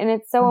fun, and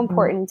it's so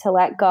important to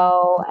let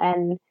go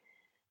and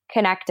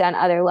connect on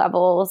other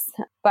levels.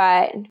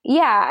 But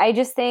yeah, I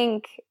just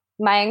think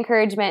my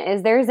encouragement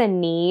is there's a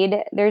need.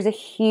 There's a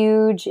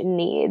huge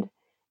need.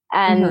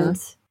 And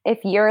if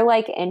you're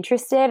like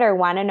interested or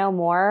want to know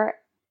more,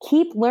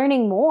 keep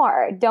learning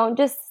more. Don't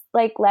just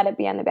like let it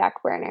be on the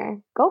back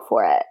burner. Go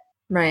for it.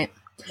 Right.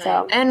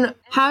 So, and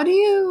how do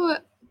you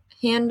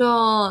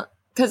handle,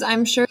 because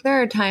I'm sure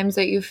there are times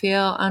that you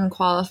feel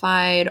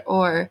unqualified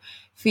or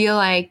feel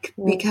like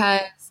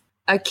because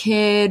a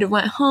kid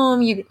went home,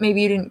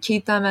 maybe you didn't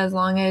keep them as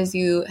long as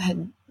you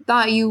had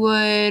thought you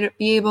would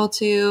be able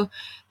to,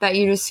 that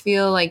you just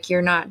feel like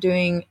you're not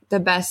doing the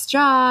best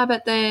job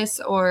at this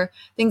or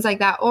things like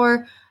that.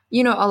 Or,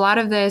 you know, a lot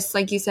of this,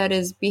 like you said,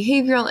 is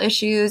behavioral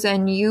issues,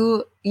 and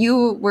you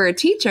were a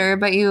teacher,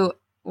 but you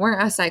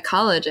weren't a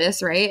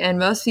psychologist, right? And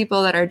most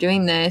people that are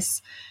doing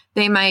this,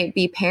 they might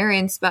be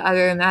parents, but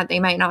other than that, they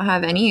might not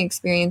have any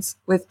experience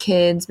with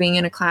kids being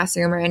in a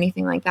classroom or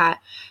anything like that.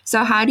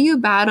 So how do you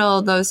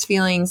battle those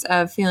feelings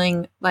of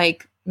feeling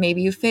like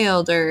maybe you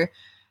failed or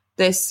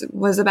this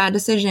was a bad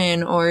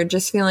decision or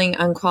just feeling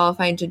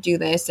unqualified to do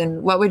this?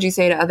 And what would you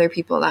say to other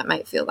people that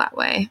might feel that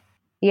way?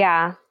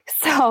 Yeah.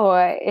 So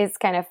it's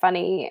kind of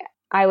funny.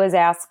 I was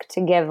asked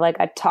to give like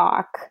a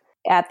talk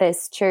at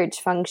this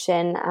church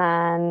function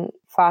on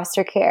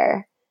foster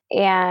care,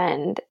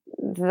 and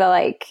the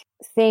like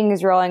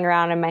things rolling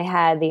around in my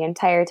head the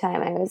entire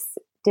time I was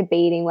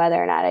debating whether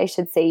or not I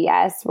should say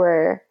yes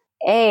were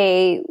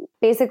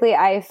basically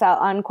I felt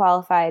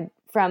unqualified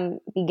from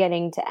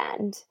beginning to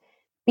end.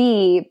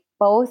 B,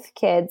 both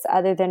kids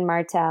other than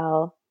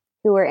Martel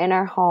who were in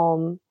our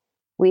home,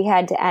 we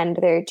had to end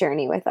their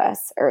journey with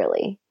us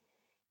early.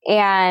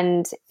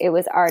 And it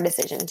was our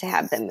decision to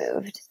have them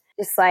moved.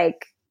 Just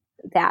like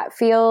that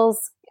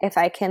feels, if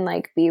I can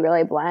like be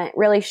really blunt,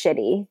 really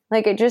shitty.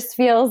 Like it just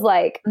feels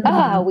like,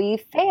 we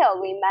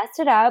failed. We messed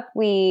it up.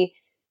 We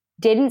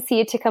didn't see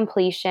it to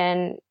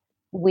completion.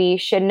 We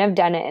shouldn't have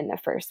done it in the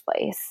first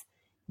place.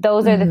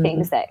 Those are the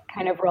things that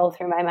kind of roll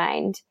through my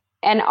mind.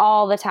 And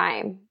all the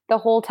time, the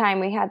whole time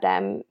we had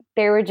them,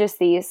 there were just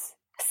these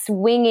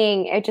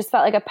swinging, it just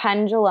felt like a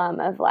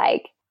pendulum of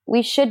like,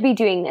 we should be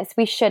doing this.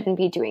 We shouldn't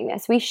be doing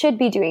this. We should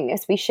be doing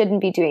this. We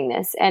shouldn't be doing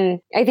this.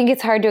 And I think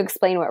it's hard to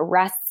explain what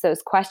rests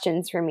those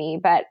questions for me.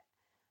 But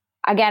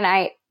again,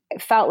 I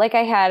felt like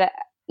I had,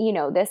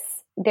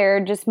 there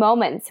are just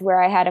moments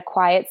where I had a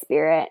quiet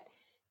spirit,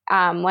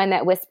 one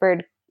that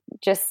whispered,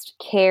 just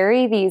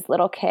carry these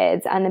little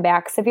kids on the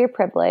backs of your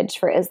privilege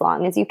for as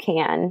long as you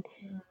can.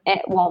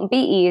 It won't be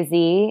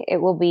easy. It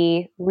will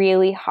be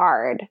really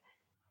hard.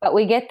 But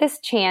we get this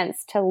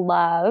chance to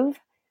love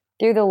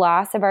through the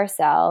loss of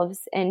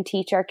ourselves and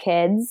teach our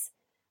kids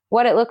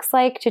what it looks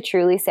like to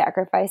truly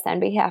sacrifice on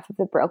behalf of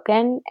the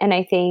broken. And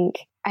I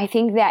think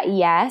that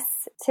yes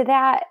to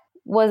that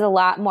was a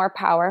lot more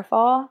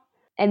powerful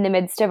in the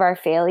midst of our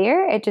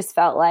failure. It just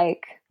felt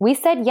like we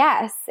said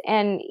yes.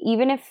 And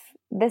even if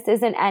this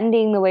isn't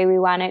ending the way we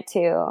want it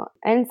to,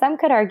 and some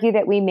could argue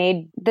that we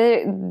made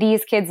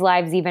these kids'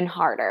 lives even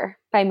harder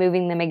by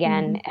moving them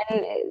again.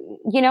 And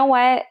you know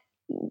what?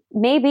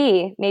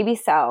 Maybe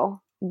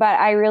so. But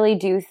I really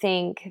do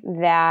think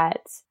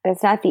that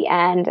it's not the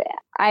end.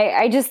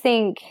 I just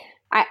think,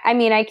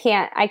 I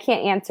can't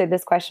answer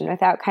this question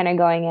without kind of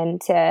going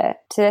into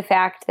the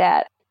fact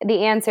that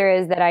the answer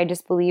is that I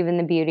just believe in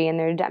the beauty and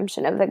the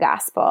redemption of the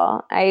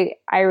gospel. I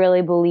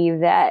really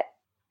believe that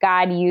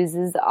God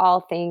uses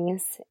all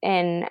things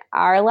in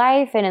our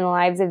life and in the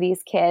lives of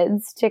these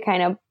kids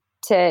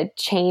to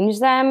change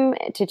them,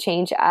 to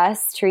change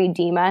us, to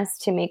redeem us,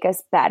 to make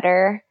us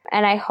better.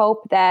 And I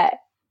hope that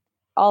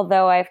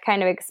although I've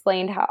kind of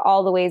explained how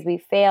all the ways we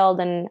failed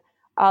and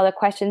all the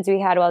questions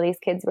we had while these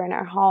kids were in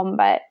our home,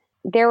 but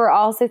there were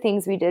also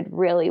things we did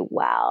really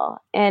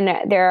well. And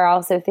there are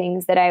also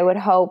things that I would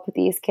hope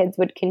these kids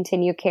would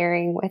continue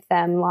carrying with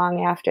them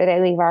long after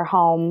they leave our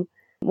home.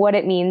 What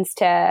it means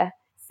to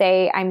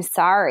say, I'm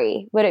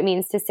sorry. What it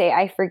means to say,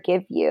 I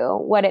forgive you.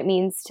 What it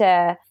means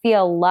to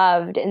feel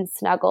loved and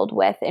snuggled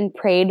with and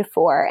prayed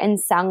for and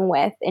sung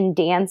with and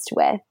danced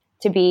with,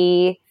 to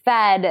be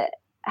fed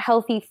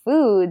healthy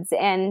foods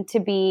and to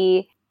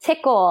be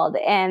tickled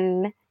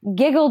and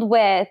giggled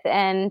with,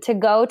 and to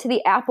go to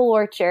the apple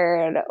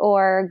orchard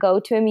or go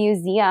to a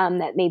museum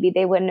that maybe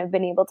they wouldn't have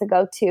been able to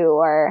go to,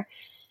 or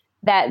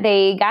that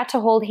they got to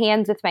hold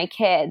hands with my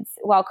kids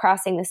while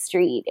crossing the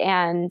street,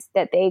 and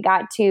that they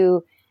got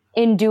to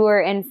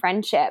endure in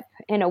friendship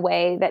in a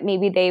way that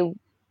maybe they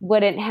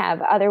wouldn't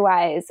have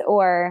otherwise.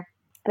 Or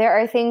there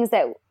are things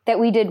that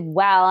we did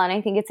well. And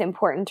I think it's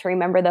important to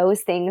remember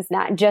those things,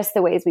 not just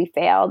the ways we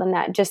failed and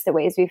not just the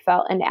ways we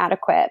felt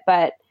inadequate,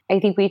 but I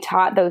think we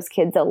taught those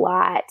kids a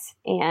lot.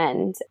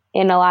 And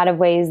in a lot of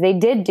ways, they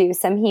did do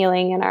some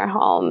healing in our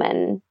home.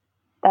 And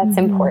that's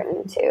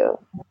important too.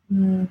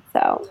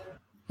 So,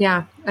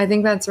 yeah, I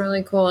think that's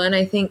really cool. And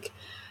I think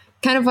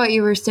kind of what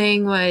you were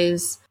saying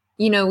was,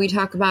 we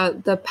talk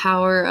about the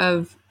power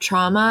of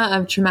trauma,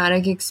 of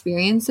traumatic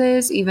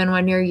experiences. Even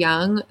when you're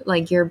young,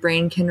 like your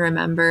brain can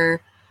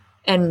remember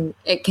and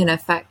it can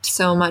affect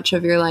so much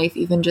of your life,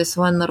 even just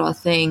one little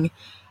thing.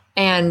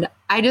 And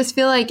I just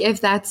feel like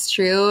if that's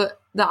true,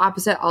 the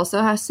opposite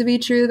also has to be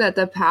true, that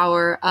the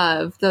power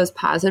of those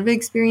positive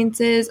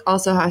experiences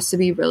also has to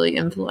be really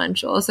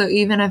influential. So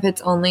even if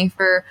it's only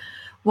for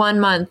 1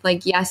 month,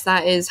 like, yes,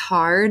 that is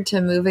hard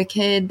to move a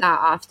kid that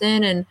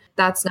often, and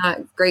that's not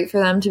great for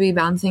them to be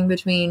bouncing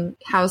between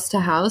house to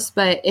house.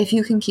 But if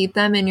you can keep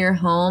them in your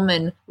home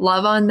and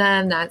love on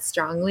them that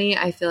strongly,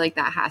 I feel like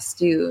that has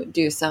to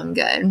do some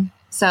good.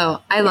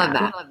 So I love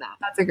that.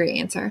 That's a great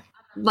answer.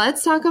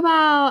 Let's talk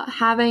about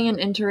having an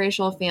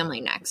interracial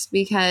family next,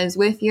 because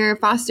with your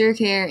foster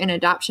care and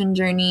adoption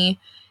journey,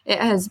 it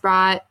has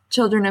brought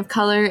children of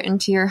color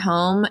into your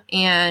home.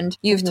 And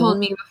you've told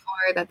me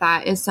before that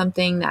that is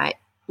something that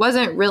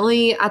wasn't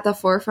really at the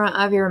forefront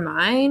of your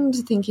mind,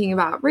 thinking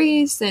about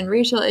race and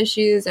racial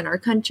issues in our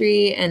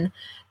country and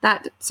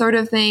that sort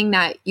of thing,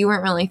 that you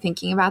weren't really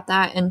thinking about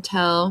that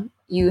until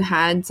you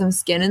had some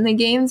skin in the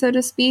game, so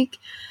to speak.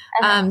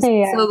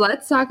 So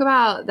let's talk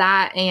about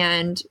that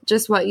and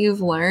just what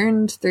you've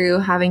learned through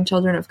having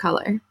children of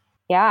color.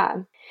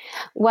 Yeah.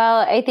 Well,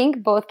 I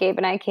think both Gabe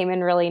and I came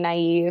in really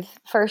naive,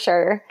 for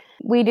sure.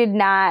 We did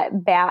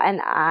not bat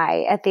an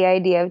eye at the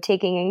idea of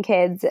taking in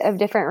kids of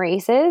different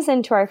races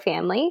into our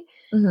family,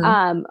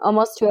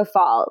 almost to a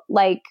fault.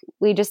 Like,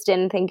 we just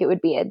didn't think it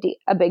would be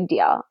a big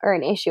deal or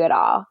an issue at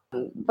all.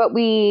 But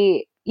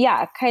we,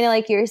 kind of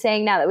like you were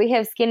saying, now that we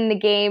have skin in the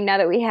game, now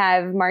that we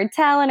have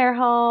Martell in our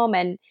home,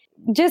 and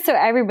just so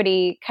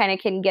everybody kind of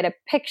can get a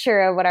picture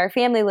of what our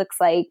family looks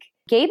like,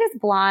 Gabe is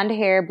blonde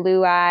hair,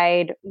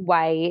 blue-eyed,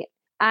 white.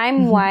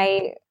 I'm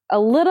white, a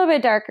little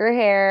bit darker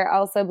hair,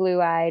 also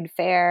blue-eyed,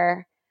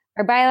 fair.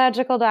 Our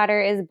biological daughter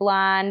is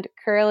blonde,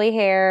 curly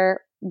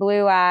hair,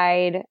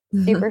 blue-eyed,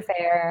 super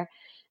fair.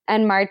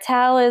 And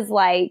Martell is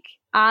like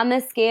on the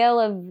scale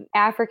of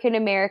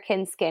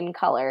African-American skin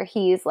color.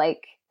 He's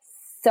like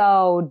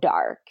so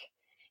dark.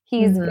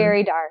 He's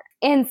very dark.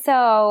 And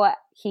so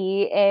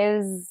he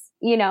is,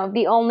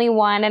 the only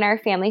one in our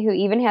family who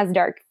even has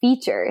dark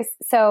features.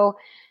 So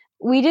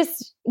we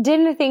just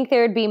didn't think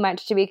there would be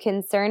much to be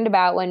concerned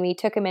about when we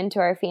took him into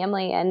our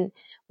family. And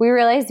we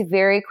realized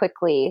very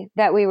quickly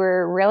that we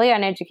were really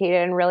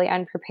uneducated and really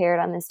unprepared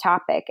on this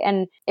topic.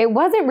 And it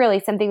wasn't really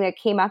something that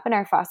came up in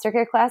our foster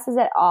care classes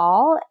at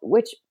all,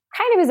 which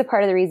kind of is a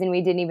part of the reason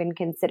we didn't even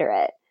consider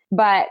it.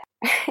 But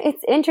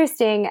it's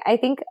interesting. I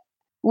think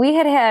we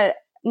had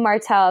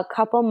Martell a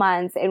couple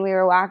months, and we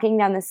were walking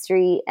down the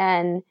street,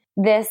 and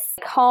this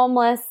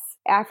homeless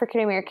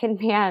African-American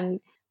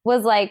man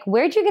was like,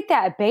 "Where'd you get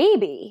that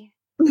baby?"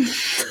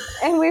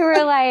 And we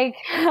were like,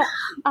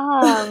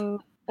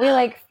 we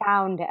like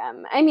found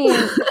him. I mean,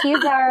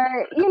 he's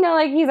our,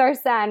 he's our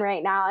son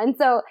right now. And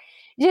so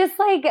just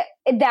like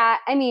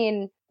that, I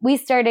mean, we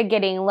started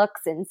getting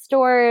looks in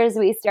stores.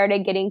 We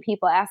started getting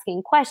people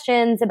asking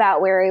questions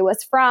about where he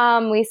was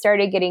from. We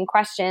started getting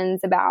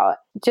questions about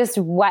just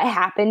what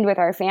happened with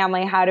our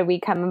family. How did we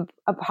come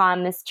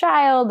upon this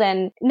child?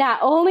 And not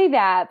only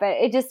that, but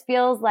it just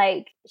feels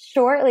like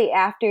shortly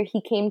after he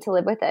came to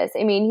live with us,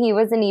 I mean, he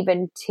wasn't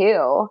even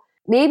 2,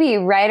 maybe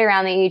right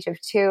around the age of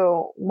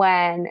 2,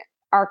 when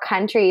our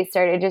country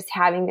started just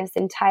having this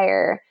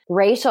entire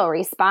racial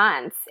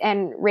response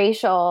and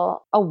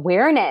racial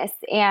awareness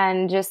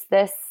and just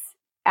this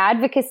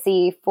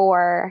advocacy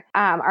for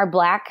our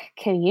Black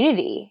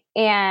community.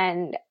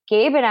 And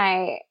Gabe and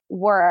I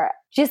were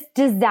just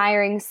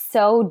desiring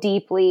so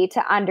deeply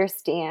to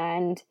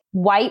understand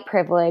white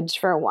privilege,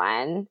 for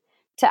one,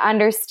 to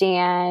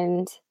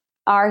understand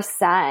our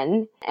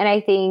son. And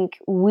I think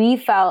we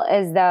felt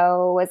as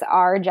though it was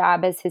our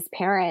job as his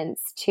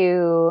parents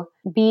to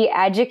be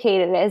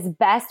educated as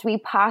best we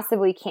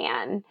possibly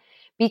can,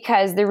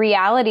 because the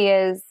reality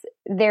is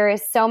there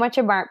is so much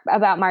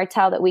about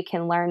Martell that we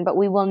can learn, but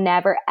we will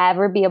never,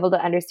 ever be able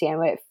to understand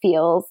what it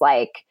feels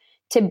like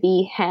to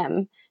be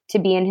him, to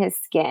be in his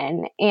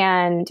skin.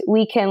 And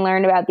we can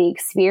learn about the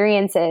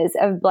experiences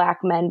of Black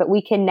men, but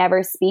we can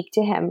never speak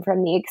to him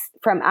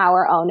from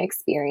our own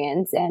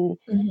experience. And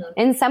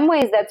in some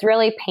ways, that's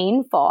really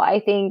painful. I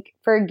think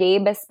for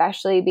Gabe,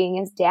 especially being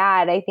his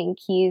dad, I think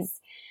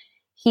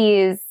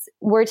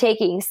we're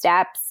taking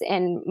steps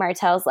in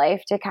Martell's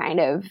life to kind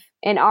of,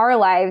 in our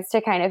lives,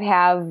 to kind of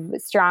have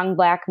strong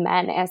Black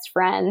men as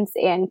friends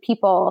and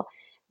people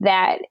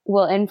that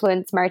will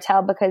influence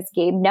Martell, because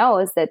Gabe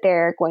knows that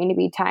there are going to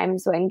be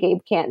times when Gabe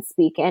can't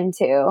speak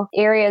into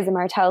areas of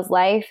Martell's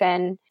life.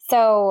 And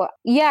so,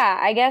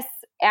 I guess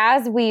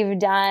as we've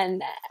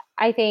done,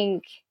 I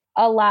think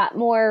a lot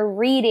more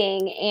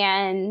reading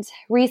and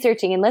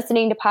researching and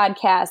listening to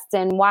podcasts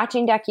and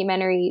watching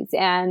documentaries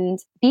and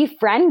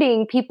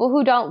befriending people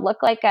who don't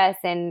look like us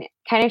and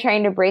kind of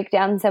trying to break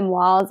down some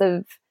walls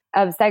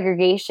of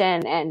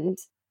segregation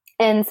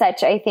and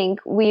such. I think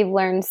we've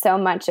learned so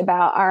much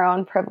about our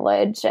own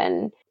privilege,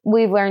 and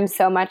we've learned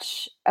so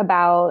much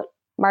about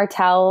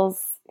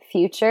Martel's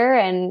future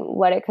and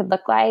what it could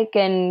look like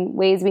and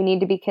ways we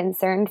need to be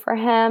concerned for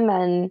him.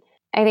 And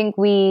I think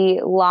we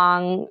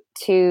long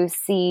to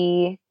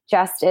see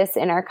justice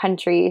in our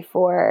country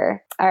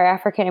for our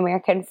African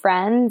American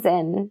friends.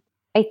 And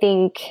I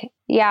think,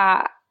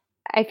 I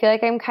feel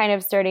like I'm kind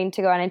of starting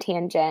to go on a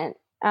tangent.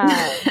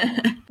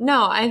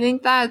 No, I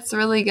think that's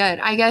really good.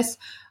 I guess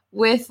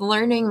with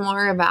learning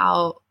more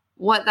about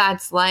what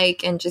that's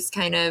like and just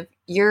kind of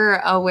your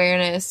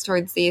awareness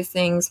towards these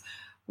things,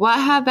 what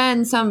have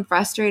been some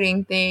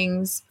frustrating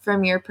things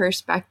from your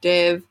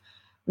perspective?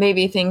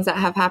 Maybe things that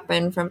have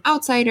happened from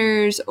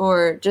outsiders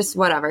or just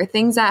whatever,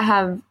 things that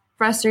have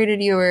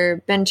frustrated you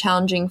or been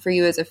challenging for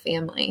you as a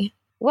family?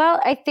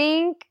 Well,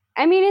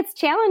 it's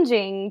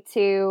challenging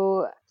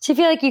to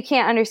feel like you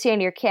can't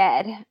understand your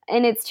kid.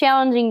 And it's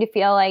challenging to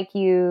feel like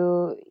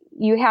you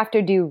have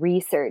to do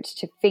research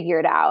to figure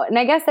it out. And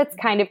I guess that's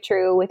kind of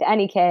true with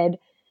any kid.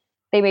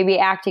 They may be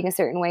acting a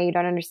certain way you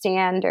don't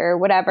understand or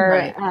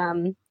whatever.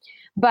 Right.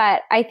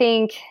 But I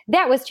think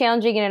that was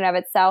challenging in and of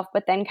itself,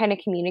 but then kind of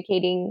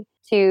communicating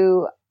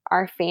to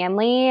our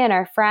family and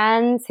our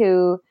friends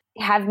who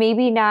have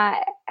maybe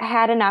not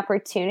had an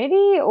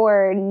opportunity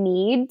or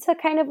need to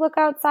kind of look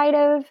outside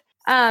of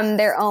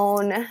their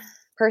own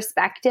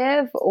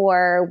perspective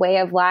or way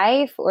of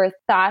life or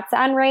thoughts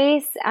on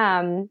race.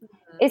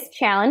 It's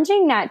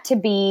challenging not to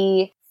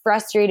be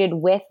frustrated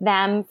with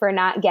them for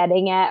not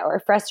getting it or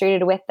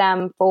frustrated with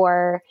them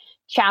for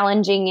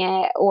challenging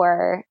it.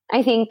 Or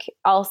I think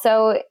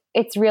also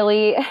it's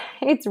really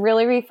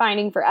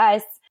refining for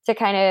us to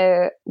kind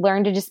of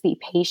learn to just be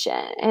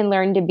patient and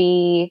learn to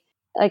be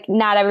like,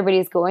 not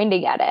everybody's going to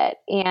get it.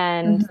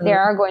 And there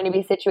are going to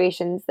be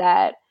situations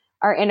that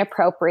are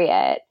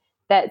inappropriate,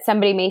 that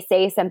somebody may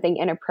say something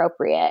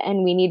inappropriate,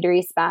 and we need to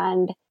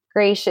respond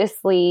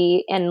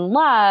graciously in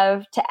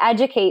love to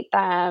educate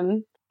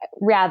them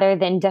rather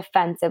than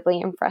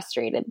defensively and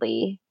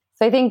frustratedly.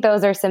 So I think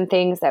those are some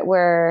things that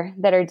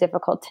are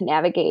difficult to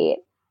navigate.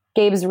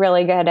 Gabe's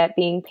really good at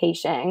being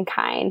patient and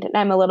kind, and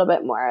I'm a little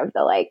bit more of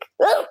the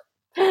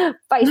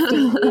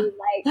feisty,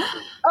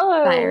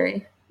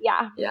 fiery.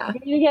 Yeah.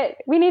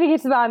 We need to get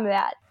to the bottom of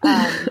that.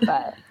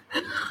 But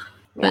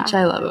which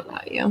I love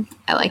about you.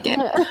 I like it.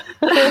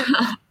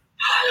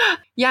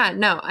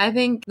 I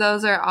think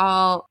those are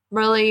all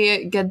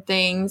really good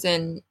things.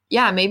 And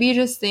maybe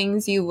just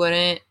things you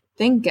wouldn't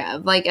think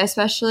of, like,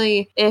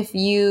 especially if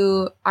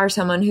you are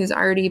someone who's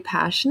already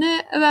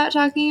passionate about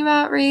talking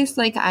about race,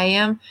 like I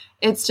am.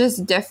 It's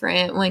just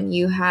different when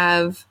you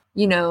have,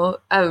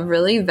 a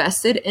really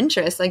vested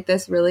interest, like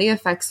this really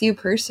affects you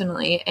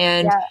personally.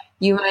 And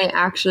you might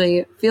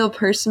actually feel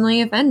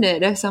personally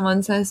offended if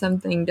someone says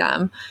something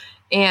dumb.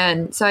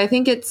 And so I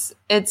think it's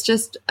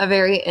just a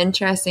very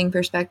interesting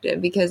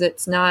perspective because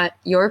it's not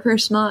your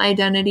personal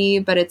identity,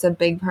 but it's a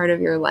big part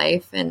of your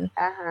life. And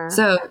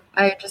so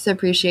I just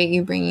appreciate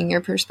you bringing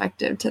your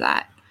perspective to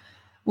that.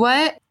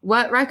 What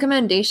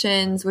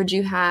recommendations would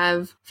you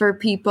have for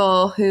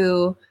people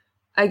who,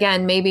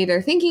 again, maybe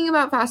they're thinking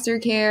about foster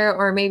care,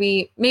 or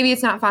maybe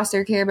it's not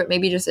foster care, but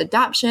maybe just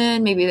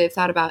adoption. Maybe they've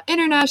thought about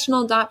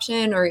international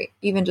adoption or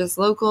even just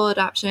local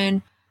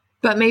adoption.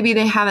 But maybe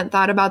they haven't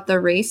thought about the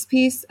race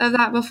piece of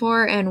that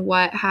before and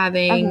what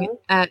having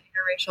an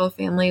interracial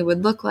family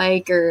would look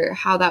like or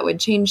how that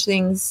would change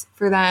things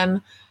for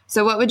them.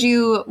 So what would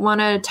you want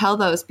to tell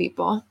those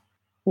people?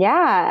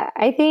 Yeah,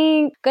 I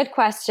think good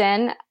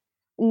question.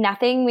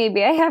 Nothing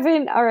maybe I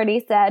haven't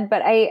already said,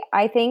 but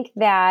I think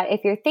that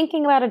if you're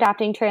thinking about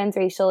adopting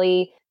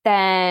transracially,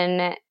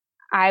 then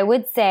I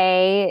would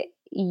say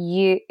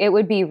it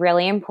would be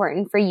really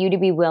important for you to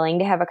be willing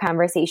to have a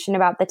conversation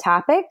about the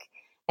topic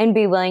and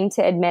be willing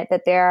to admit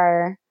that there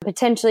are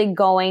potentially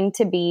going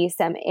to be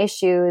some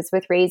issues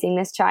with raising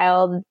this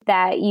child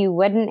that you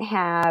wouldn't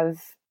have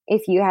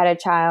if you had a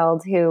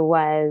child who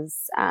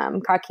was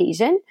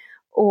Caucasian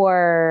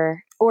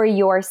or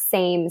your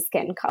same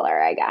skin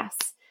color, I guess.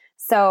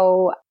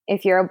 So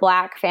if you're a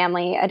Black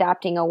family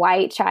adopting a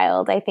white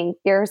child, I think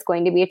there's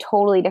going to be a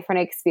totally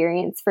different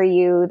experience for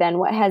you than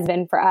what has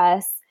been for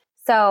us.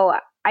 So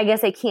I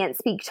guess I can't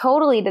speak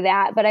totally to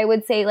that, but I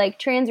would say like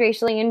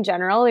transracially in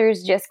general,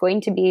 there's just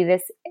going to be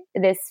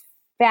this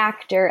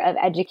factor of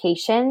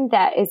education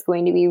that is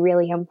going to be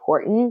really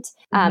important.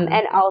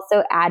 And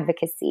also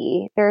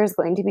advocacy. There's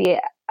going to be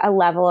a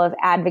level of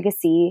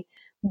advocacy,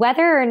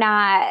 whether or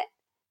not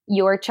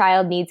your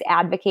child needs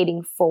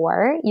advocating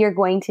for, you're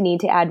going to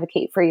need to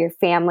advocate for your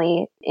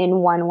family in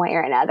one way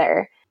or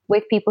another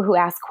with people who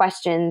ask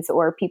questions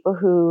or people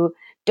who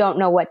don't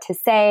know what to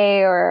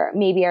say or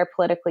maybe are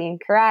politically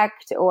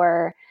incorrect,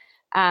 or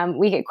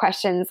we get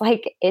questions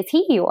like, is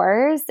he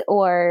yours?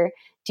 Or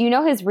do you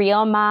know his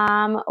real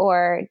mom,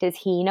 or does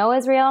he know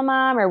his real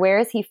mom, or where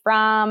is he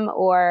from,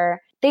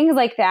 or things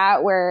like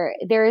that, where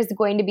there is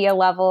going to be a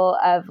level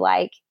of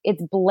like,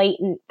 it's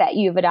blatant that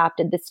you've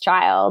adopted this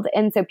child.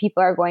 And so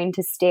people are going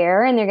to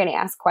stare and they're going to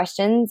ask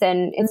questions.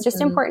 And it's just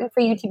important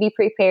for you to be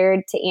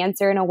prepared to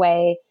answer in a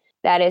way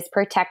that is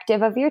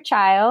protective of your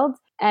child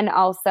and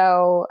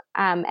also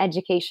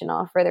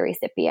educational for the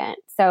recipient.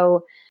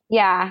 So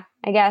yeah,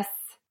 I guess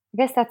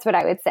that's what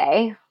I would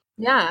say.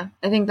 Yeah,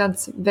 I think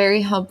that's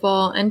very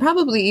helpful, and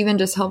probably even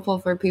just helpful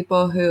for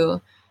people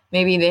who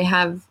maybe they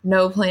have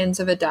no plans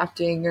of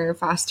adopting or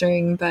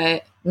fostering,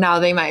 but now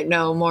they might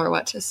know more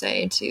what to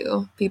say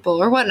to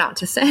people or what not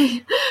to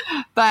say.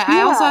 But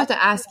I also have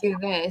to ask you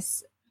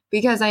this,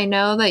 because I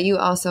know that you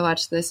also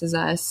watch This Is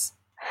Us.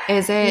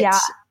 Is it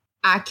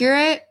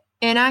accurate,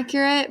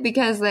 inaccurate?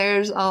 Because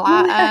there's a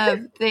lot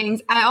of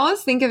things. I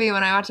always think of you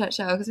when I watch that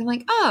show, because I'm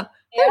like, oh,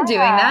 they're doing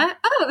that.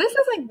 Oh, this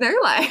is like their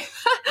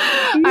life.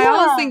 I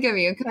always think of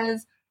you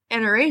because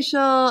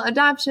interracial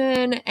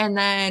adoption, and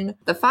then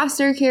the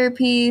foster care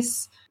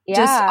piece,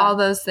 just all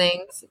those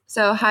things.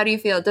 So how do you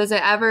feel? Do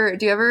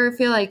you ever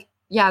feel like,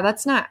 yeah,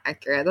 that's not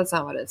accurate, that's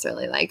not what it's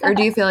really like? Or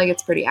do you feel like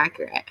it's pretty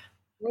accurate?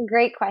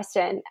 Great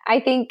question. I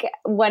think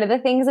one of the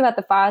things about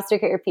the foster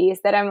care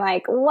piece that I'm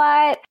like,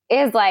 what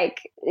is like,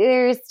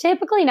 there's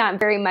typically not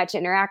very much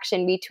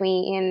interaction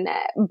between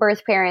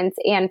birth parents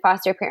and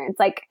foster parents.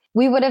 Like,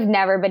 we would have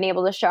never been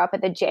able to show up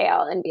at the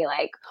jail and be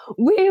like,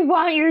 we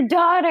want your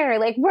daughter.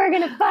 Like, we're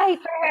going to fight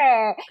for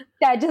her.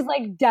 That just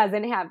like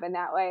doesn't happen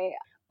that way.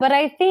 But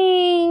I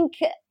think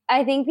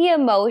the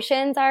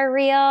emotions are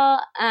real.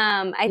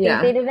 I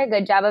think they did a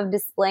good job of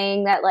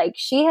displaying that like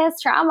she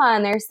has trauma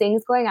and there's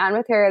things going on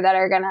with her that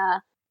are going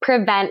to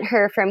prevent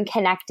her from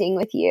connecting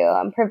with you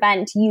and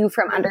prevent you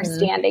from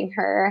understanding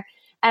her.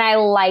 And I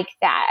like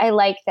that.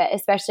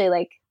 Especially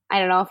like, I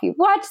don't know if you've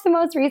watched the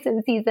most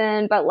recent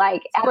season, but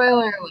like, at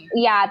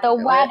the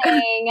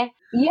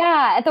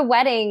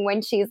wedding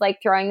when she's like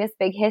throwing this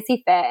big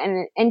hissy fit,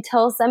 and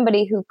until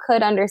somebody who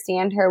could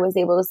understand her was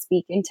able to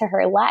speak into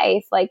her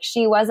life, like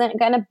she wasn't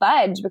going to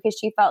budge because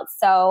she felt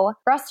so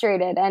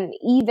frustrated. And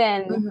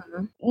even,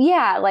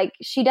 like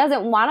she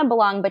doesn't want to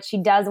belong, but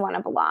she does want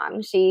to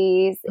belong.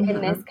 She's in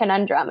this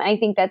conundrum. And I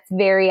think that's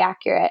very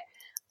accurate.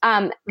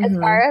 As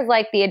far as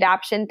like the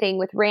adoption thing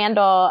with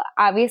Randall,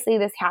 obviously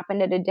this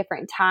happened at a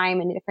different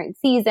time and a different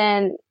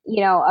season,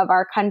 of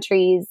our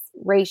country's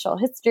racial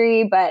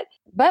history. But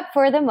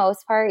for the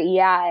most part,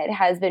 it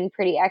has been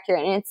pretty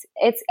accurate. And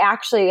it's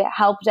actually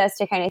helped us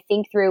to kind of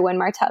think through, when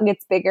Martell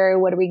gets bigger,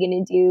 what are we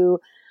going to do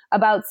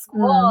about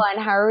school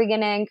and how are we going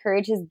to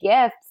encourage his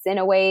gifts in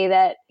a way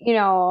that,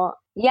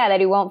 that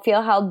he won't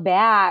feel held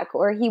back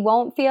or he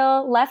won't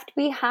feel left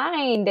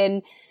behind.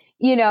 And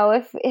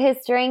if his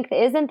strength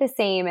isn't the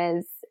same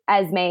as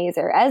Esme's,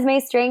 or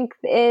Esme's strength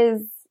is,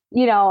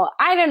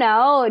 I don't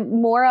know,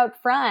 more up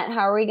front, how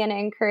are we going to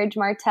encourage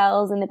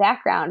Martell's in the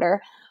background,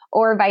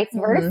 or vice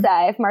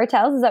versa? If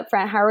Martell's is up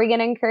front, how are we going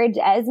to encourage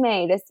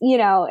Esme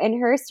to,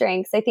 in her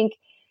strengths? I think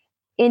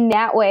in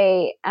that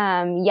way,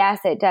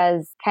 yes, it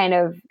does kind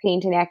of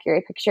paint an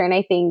accurate picture. And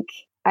I think,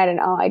 I don't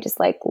know, I just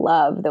like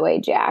love the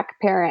way Jack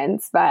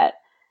parents, but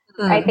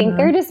I think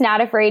they're just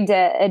not afraid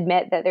to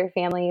admit that their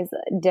family is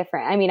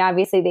different. I mean,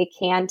 obviously they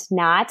can't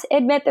not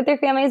admit that their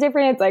family is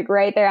different. It's like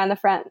right there on the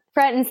front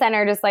and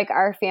center, just like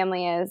our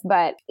family is.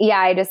 But yeah,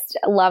 I just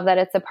love that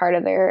it's a part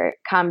of their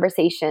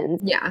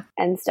conversations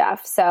and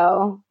stuff.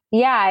 So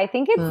yeah, I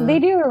think they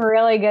do a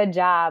really good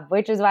job,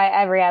 which is why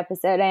every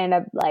episode I end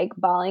up like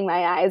bawling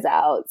my eyes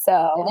out. So,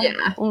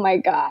 oh my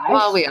gosh.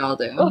 Well, we all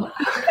do.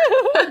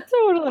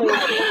 Totally.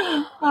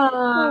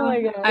 Oh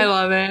my God. I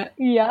love it.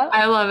 Yeah.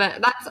 I love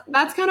it.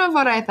 That's kind of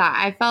what I thought.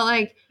 I felt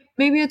like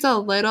maybe it's a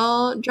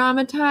little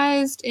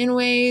dramatized in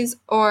ways,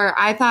 or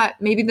I thought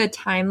maybe the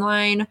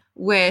timeline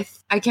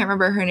with, I can't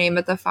remember her name,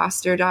 but the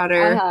foster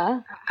daughter,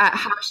 at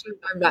how she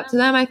warmed up to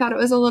them, I thought it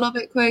was a little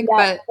bit quick,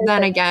 but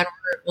then again,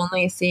 we're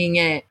only seeing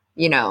it,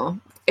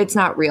 it's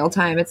not real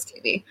time, it's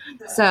TV.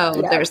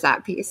 So there's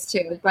that piece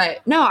too.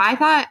 But no, I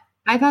thought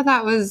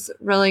that was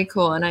really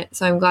cool. And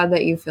so I'm glad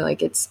that you feel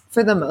like it's,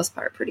 for the most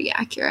part, pretty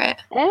accurate.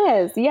 It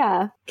is,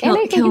 yeah. And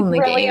I think it's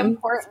really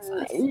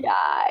important.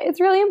 Yeah, it's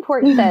really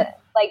important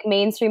that like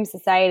mainstream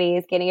society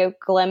is getting a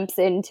glimpse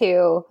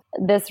into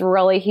this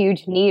really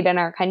huge need in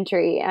our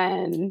country.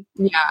 And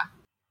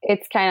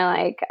it's kind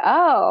of like,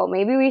 oh,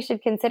 maybe we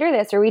should consider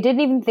this, or we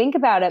didn't even think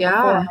about it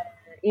before.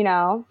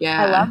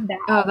 I love that.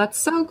 Oh, that's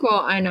so cool.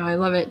 I know. I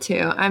love it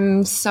too.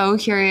 I'm so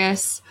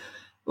curious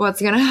what's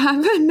going to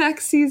happen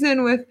next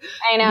season with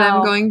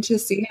them going to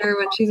see her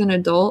when she's an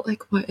adult.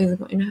 Like, what is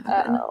going to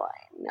happen? Oh,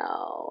 I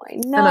know.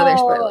 Another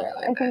spoiler.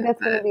 I think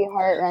that's going to be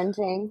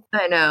heart-wrenching.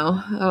 I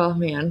know. Oh,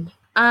 man.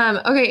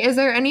 Okay. Is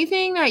there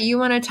anything that you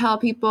want to tell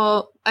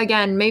people?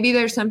 Again, maybe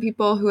there's some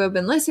people who have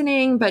been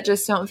listening, but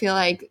just don't feel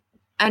like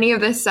any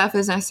of this stuff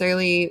is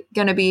necessarily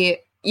going to be,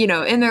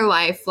 in their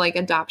life, like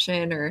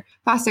adoption or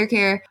foster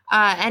care.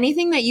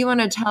 Anything that you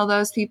want to tell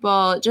those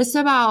people just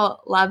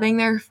about loving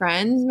their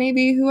friends,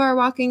 maybe who are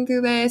walking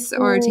through this,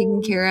 or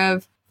taking care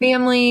of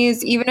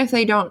families, even if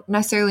they don't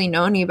necessarily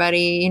know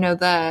anybody,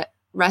 the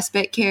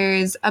respite care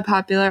is a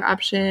popular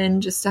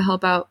option just to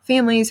help out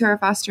families who are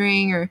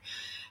fostering or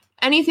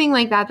anything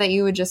like that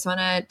you would just want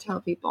to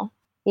tell people.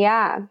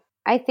 Yeah.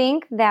 I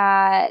think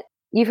that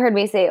you've heard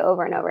me say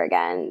over and over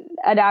again,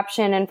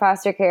 adoption and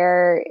foster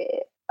care,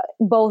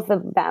 both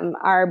of them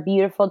are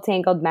beautiful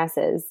tangled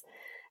messes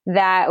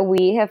that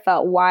we have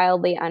felt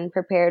wildly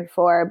unprepared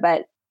for.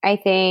 But I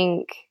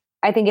think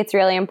it's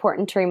really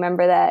important to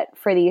remember that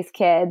for these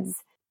kids,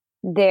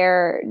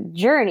 their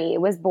journey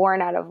was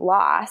born out of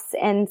loss,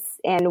 and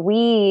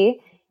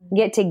we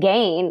get to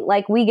gain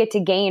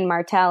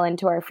Martell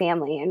into our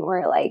family, and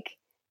we're like,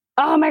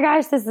 oh my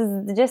gosh, this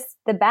is just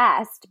the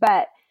best.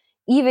 But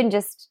even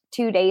just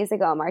 2 days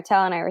ago,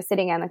 Martell and I were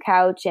sitting on the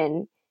couch,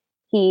 and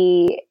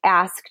he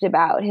asked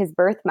about his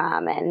birth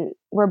mom, and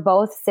we're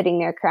both sitting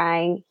there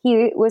crying.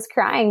 He was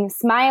crying,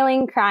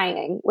 smiling,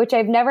 crying, which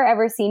I've never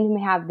ever seen him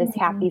have this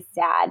happy,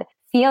 sad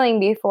feeling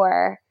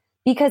before,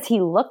 because he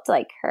looked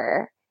like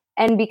her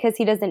and because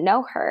he doesn't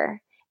know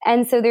her.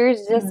 And so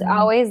there's just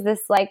always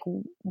this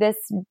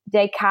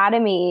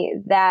dichotomy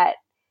that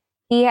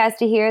he has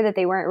to hear that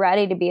they weren't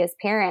ready to be his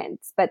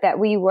parents, but that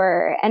we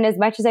were. And as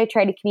much as I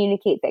try to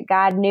communicate that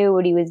God knew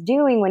what he was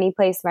doing when he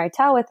placed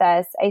Martell with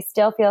us, I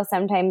still feel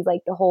sometimes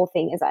like the whole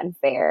thing is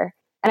unfair.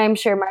 And I'm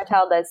sure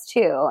Martell does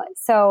too.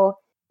 So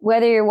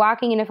whether you're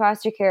walking into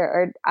foster care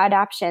or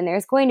adoption,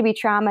 there's going to be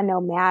trauma no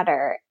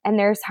matter. And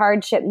there's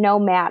hardship no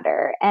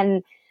matter.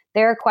 And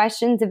there are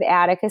questions of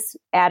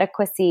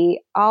adequacy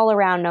all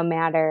around no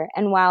matter.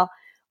 And while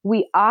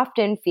we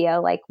often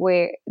feel like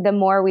the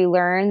more we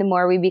learn, the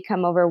more we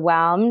become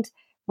overwhelmed,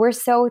 we're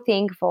so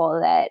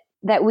thankful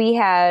that we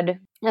had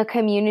a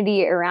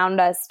community around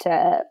us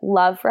to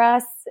love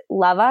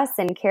us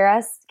and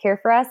care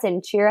for us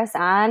and cheer us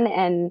on.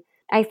 And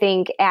I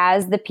think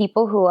as the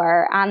people who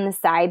are on the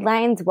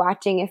sidelines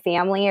watching a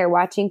family or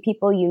watching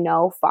people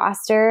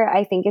foster,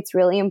 I think it's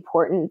really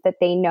important that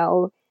they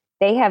know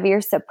they have your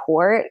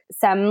support.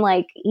 Some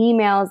like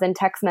emails and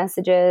text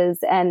messages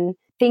and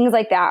things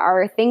like that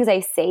are things I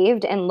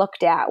saved and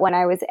looked at when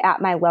I was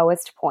at my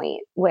lowest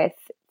point with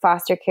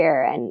foster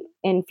care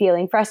and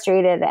feeling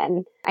frustrated.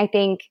 And I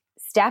think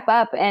step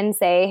up and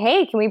say,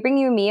 hey, can we bring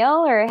you a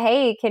meal? Or,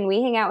 hey, can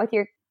we hang out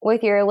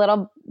with your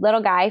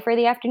little guy for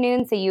the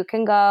afternoon so you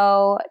can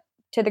go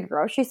to the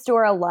grocery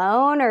store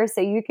alone, or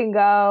so you can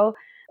go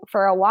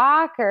for a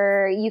walk,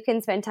 or you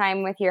can spend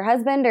time with your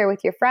husband or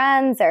with your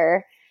friends.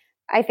 Or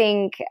I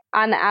think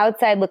on the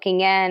outside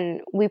looking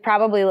in, we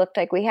probably looked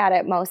like we had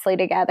it mostly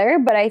together,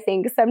 but I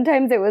think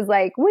sometimes it was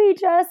like, we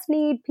just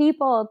need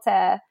people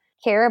to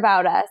care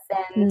about us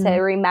and to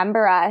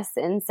remember us.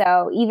 And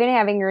so even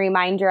having a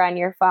reminder on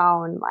your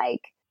phone,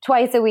 like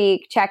twice a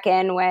week, check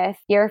in with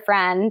your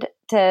friend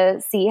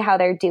to see how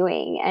they're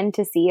doing and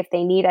to see if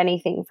they need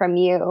anything from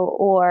you.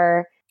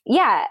 Or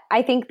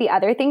I think the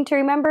other thing to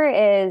remember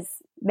is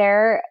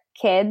their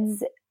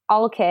kids,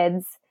 all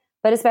kids,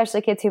 but especially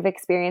kids who've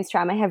experienced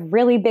trauma, have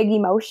really big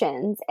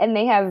emotions, and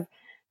they have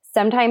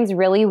sometimes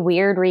really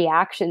weird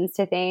reactions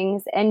to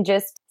things. And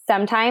just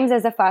sometimes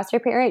as a foster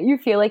parent, you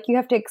feel like you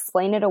have to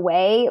explain it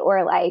away,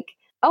 or like,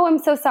 oh, I'm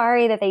so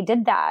sorry that they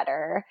did that,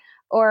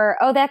 or,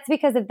 oh, that's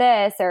because of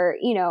this, or,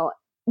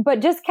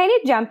 but just kind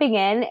of jumping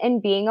in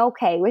and being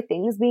okay with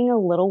things being a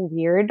little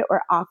weird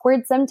or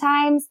awkward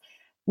sometimes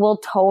will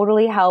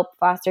totally help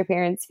foster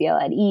parents feel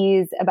at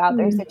ease about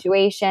their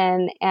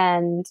situation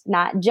and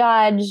not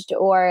judged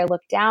or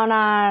looked down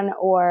on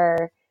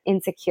or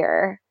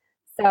insecure.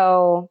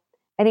 So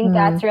I think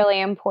that's really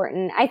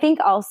important. I think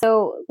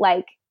also,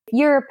 like, if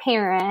you're a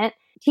parent,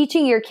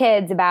 teaching your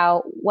kids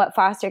about what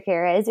foster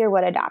care is or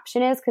what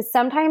adoption is, because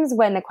sometimes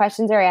when the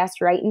questions are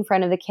asked right in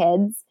front of the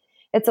kids,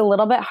 it's a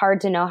little bit hard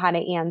to know how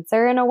to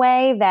answer in a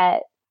way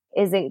that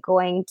isn't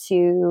going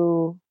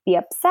to be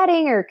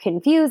upsetting or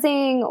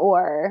confusing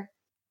or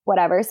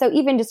whatever. So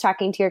even just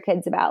talking to your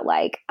kids about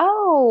like,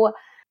 oh,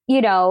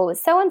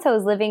 so-and-so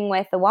is living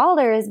with the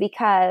Walders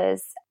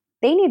because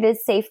they need a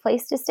safe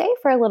place to stay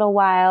for a little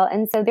while.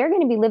 And so they're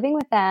going to be living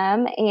with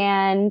them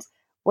and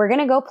we're going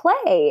to go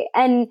play.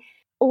 And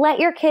let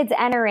your kids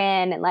enter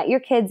in and let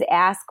your kids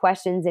ask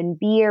questions and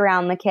be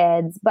around the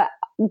kids, but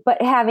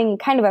having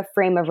kind of a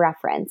frame of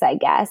reference, I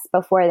guess,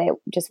 before they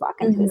just walk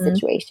into the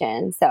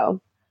situation.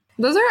 So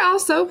those are all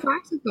so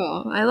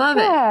practical. I love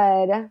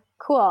it. Good.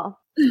 Cool.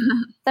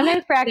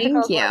 Sometimes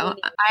practical. Thank you.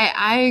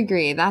 I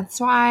agree. That's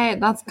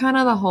kind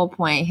of the whole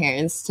point here,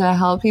 is to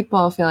help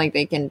people feel like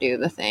they can do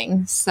the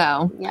thing.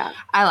 So yeah,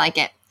 I like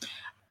it.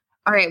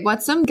 All right.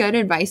 What's some good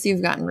advice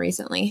you've gotten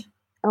recently?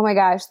 Oh my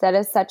gosh, that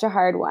is such a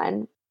hard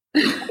one.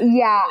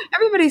 Yeah.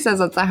 Everybody says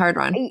it's a hard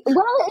one.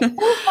 Well, it's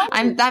so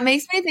funny. That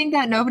makes me think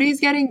that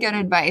nobody's getting good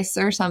advice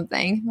or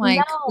something.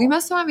 Like, we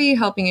must not be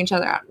helping each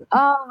other out.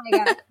 Oh my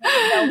gosh,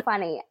 it's so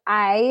funny.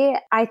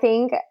 I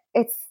think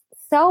it's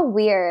so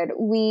weird.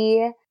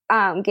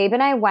 Gabe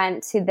and I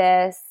went to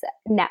this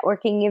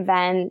networking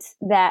event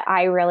that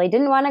I really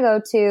didn't want to go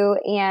to,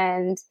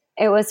 and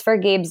it was for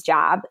Gabe's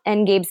job.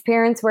 And Gabe's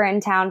parents were in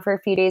town for a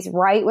few days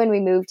right when we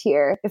moved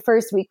here, the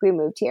first week we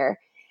moved here.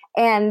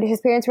 And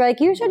his parents were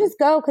like, you should just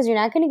go because you're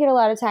not going to get a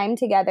lot of time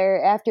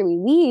together after we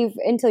leave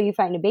until you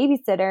find a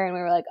babysitter. And we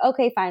were like,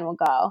 okay, fine, we'll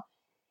go.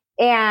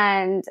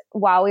 And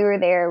while we were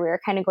there, we were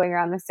kind of going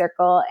around the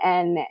circle,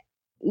 and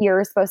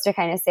you're supposed to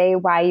kind of say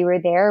why you were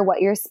there, what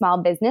your small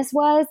business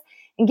was.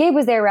 And Gabe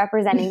was there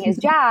representing his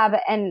job.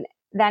 And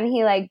then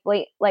he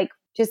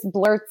just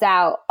blurts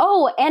out,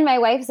 oh, and my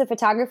wife's a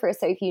photographer,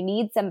 so if you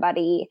need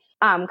somebody,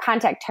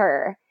 contact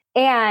her.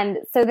 And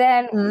so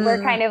then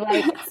we're kind of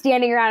like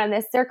standing around in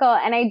this circle,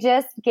 and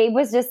Gabe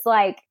was just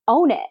like,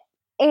 own it.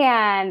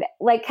 And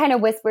like kind of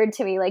whispered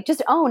to me, like,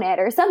 just own it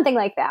or something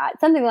like that,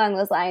 something along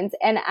those lines.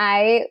 And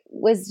I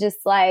was just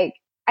like,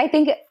 I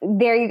think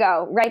there you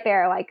go, right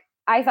there. Like,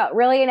 I felt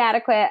really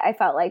inadequate. I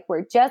felt like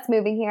we're just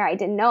moving here. I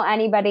didn't know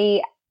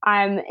anybody.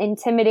 I'm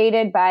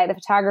intimidated by the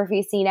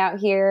photography scene out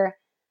here,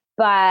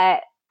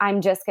 but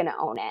I'm just going to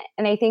own it.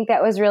 And I think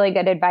that was really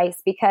good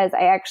advice, because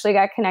I actually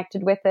got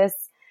connected with this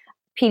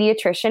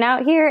pediatrician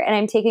out here, and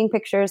I'm taking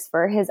pictures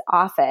for his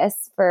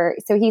office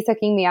so he's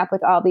hooking me up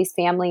with all these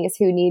families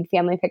who need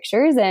family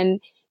pictures, and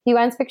he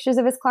wants pictures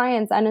of his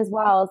clients on his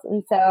walls.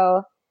 And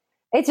so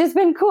it's just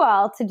been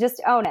cool to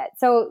just own it.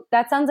 So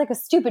that sounds like a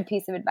stupid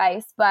piece of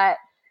advice, but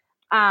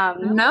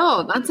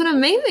no, that's an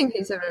amazing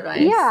piece of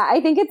advice. Yeah, I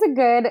think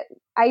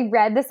I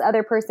read this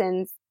other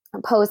person's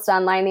post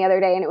online the other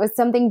day, and it was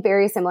something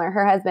very similar.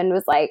 Her husband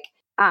was like,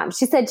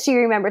 she said she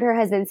remembered her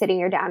husband sitting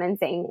her down and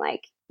saying,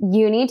 like,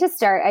 you need to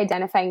start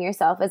identifying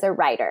yourself as a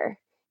writer.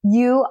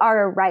 You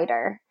are a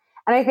writer.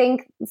 And I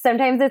think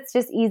sometimes it's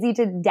just easy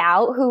to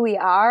doubt who we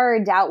are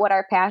or doubt what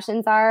our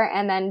passions are,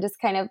 and then just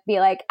kind of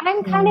be like,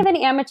 I'm kind of an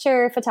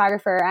amateur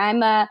photographer.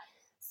 I'm a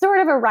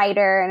sort of a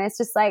writer. And it's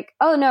just like,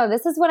 oh no,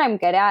 this is what I'm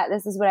good at.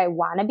 This is what I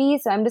want to be.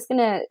 So I'm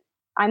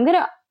going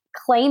to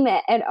claim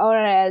it and own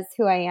it as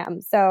who I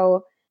am.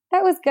 So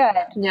that was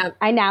good. Yep.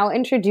 I now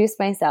introduce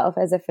myself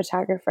as a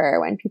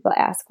photographer when people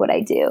ask what I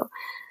do.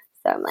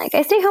 So I'm like,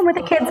 I stay home with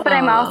the kids, but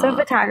I'm also a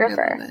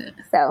photographer.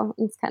 So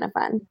it's kind of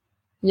fun.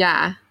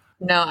 Yeah.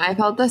 No, I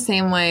felt the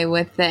same way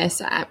with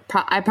this. I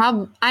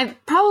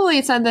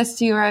probably said this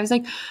to you, where I was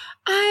like,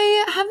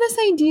 I have this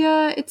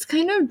idea. It's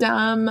kind of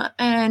dumb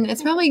and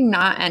it's probably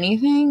not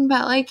anything,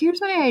 but like, here's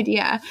my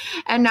idea.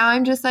 And now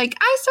I'm just like,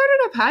 I started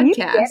a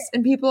podcast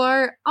and people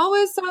are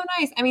always so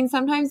nice. I mean,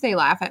 sometimes they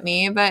laugh at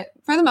me, but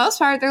for the most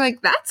part, they're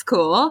like, that's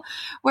cool.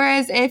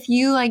 Whereas if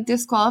you like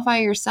disqualify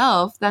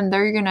yourself, then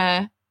they're going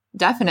to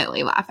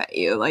definitely laugh at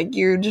you. Like,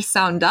 you just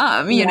sound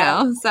dumb, you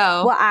know?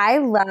 So, well, I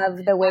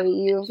love the way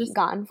you've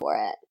gone for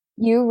it.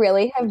 You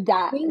really have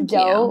dived.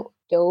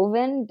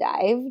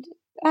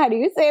 How do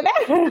you say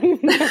that?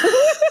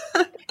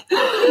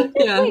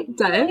 Yeah,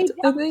 dived.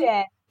 I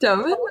think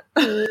dove.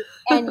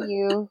 And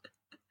you've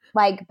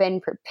like been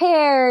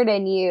prepared,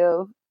 and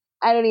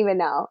I don't even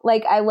know.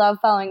 Like, I love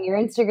following your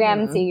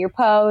Instagram and seeing your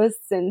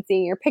posts and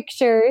seeing your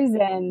pictures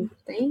and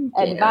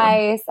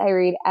advice. I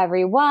read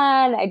every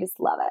one. I just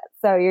love it.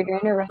 So you're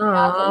doing a really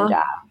awesome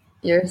job.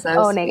 You're so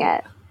owning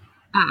sweet.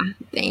 it.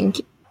 Thank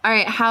you. All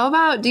right. How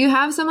about, do you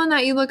have someone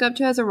that you look up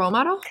to as a role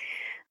model?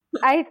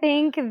 I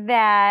think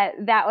that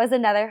was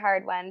another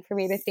hard one for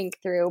me to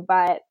think through,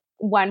 but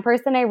one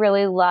person I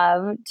really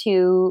love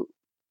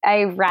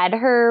I read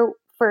her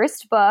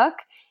first book,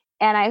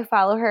 and I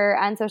follow her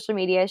on social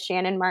media,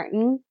 Shannon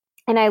Martin.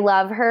 And I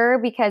love her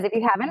because if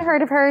you haven't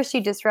heard of her,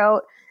 she just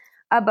wrote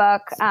a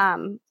book,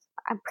 I'm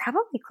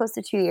probably close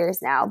to 2 years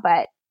now,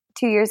 but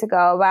 2 years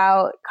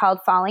ago, called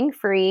Falling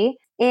Free.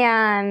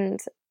 And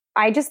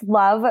I just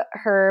love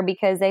her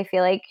because I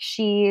feel like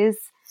she's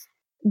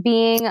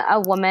being a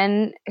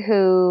woman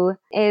who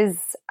is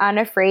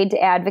unafraid to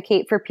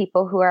advocate for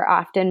people who are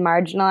often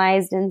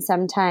marginalized and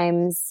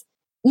sometimes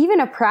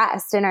even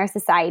oppressed in our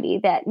society,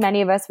 that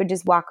many of us would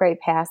just walk right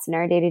past in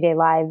our day-to-day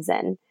lives.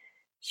 And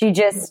she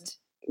just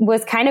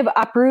was kind of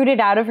uprooted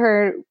out of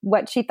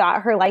what she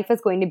thought her life was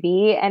going to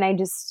be. And I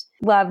just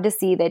love to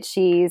see that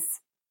she's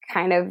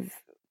kind of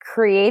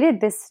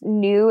created this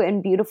new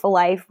and beautiful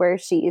life where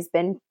she's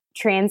been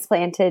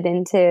transplanted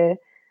into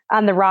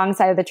on the wrong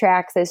side of the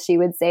tracks, as she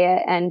would say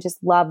it, and just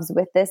loves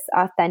with this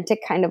authentic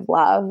kind of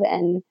love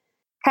and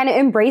kind of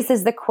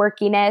embraces the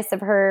quirkiness of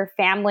her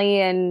family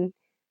and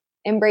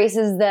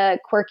embraces the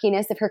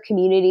quirkiness of her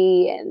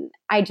community. And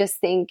I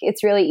just think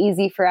it's really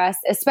easy for us,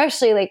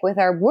 especially like with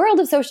our world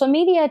of social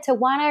media, to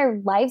want our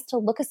lives to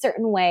look a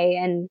certain way.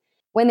 And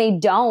when they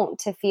don't,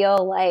 to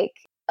feel like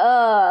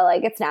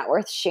it's not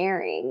worth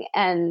sharing.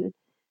 And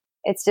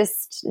it's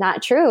just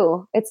not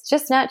true. It's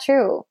just not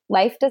true.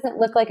 Life doesn't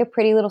look like a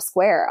pretty little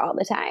square all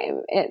the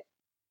time. It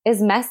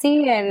is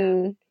messy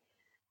and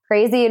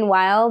crazy and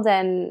wild,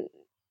 and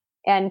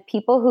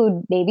people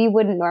who maybe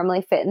wouldn't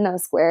normally fit in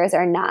those squares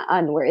are not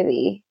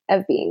unworthy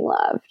of being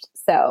loved.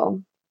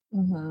 So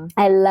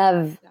I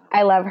love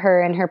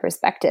her and her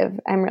perspective.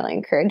 I'm really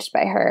encouraged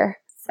by her.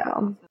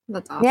 So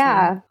that's awesome.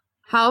 Yeah.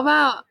 How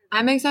about,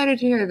 I'm excited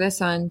to hear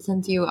this one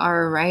since you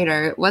are a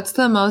writer. What's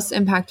the most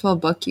impactful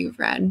book you've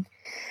read?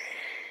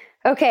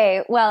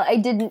 Okay, well,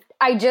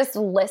 I just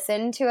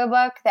listened to a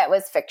book that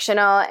was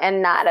fictional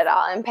and not at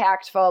all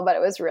impactful, but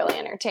it was really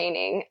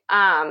entertaining.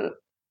 So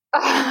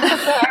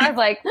I was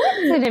like,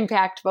 it's an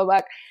impactful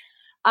book.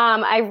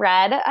 I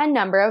read a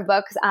number of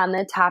books on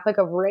the topic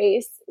of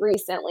race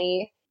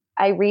recently.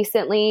 I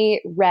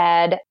recently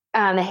read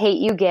The Hate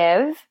You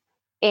Give,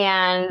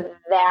 and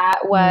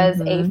that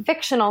was a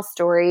fictional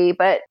story,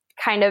 but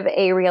kind of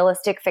a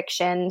realistic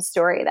fiction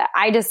story that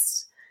I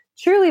just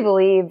truly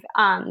believe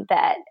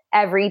that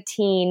every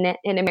teen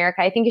in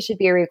America, I think it should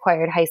be a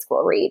required high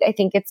school read. I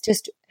think it's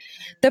just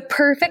the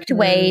perfect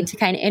way to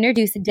kind of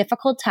introduce a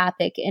difficult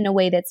topic in a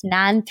way that's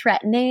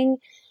non-threatening.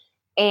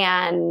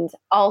 And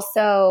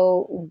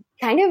also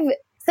kind of,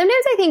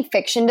 sometimes I think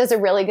fiction does a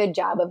really good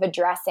job of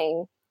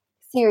addressing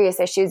serious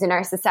issues in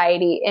our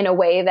society in a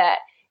way that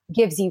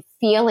gives you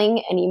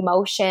feeling and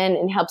emotion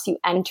and helps you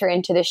enter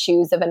into the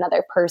shoes of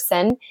another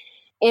person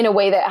in a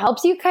way that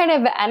helps you kind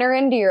of enter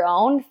into your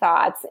own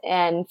thoughts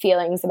and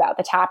feelings about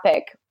the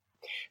topic.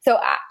 So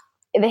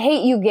The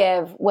Hate You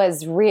Give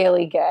was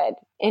really good,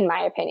 in my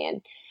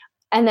opinion.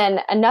 And then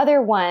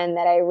another one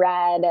that I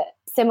read,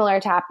 similar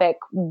topic,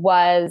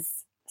 was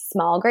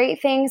Small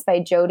Great Things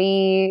by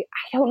Jodi.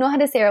 I don't know how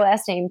to say her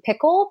last name.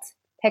 Pickolt?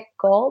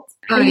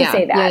 How do you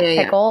say that?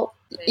 Pickolt?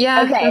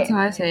 Yeah, okay. That's how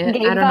I say it.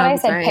 Gabe I don't thought know I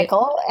if said right.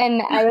 pickle,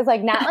 and I was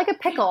like, not like a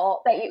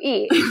pickle that you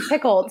eat.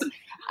 Pickled.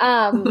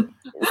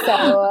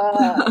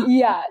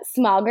 Yeah,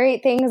 Small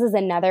Great Things is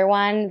another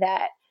one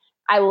that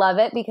I love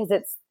it because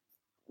it's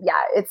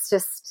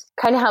just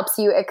kind of helps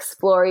you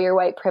explore your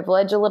white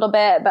privilege a little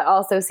bit, but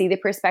also see the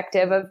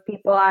perspective of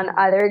people on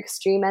other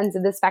extreme ends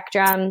of the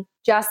spectrum.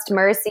 Just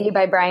Mercy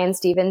by Brian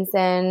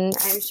Stevenson,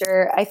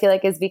 I feel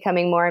like is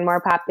becoming more and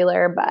more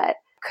popular, but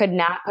could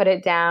not put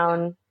it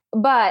down.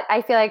 But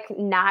I feel like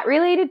not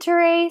related to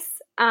race.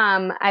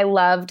 I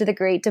loved The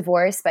Great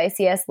Divorce by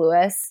C.S.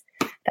 Lewis.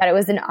 Thought it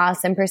was an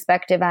awesome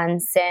perspective on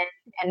sin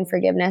and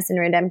forgiveness and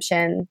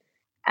redemption.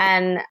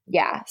 And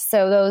yeah,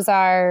 so those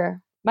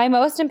are my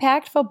most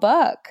impactful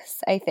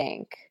books, I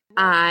think.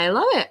 I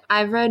love it.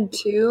 I've read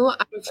 2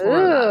 out of 4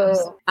 of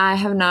those. I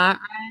have not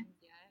read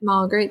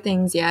Small Great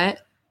Things yet,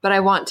 but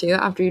I want to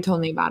after you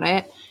told me about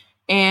it.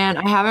 And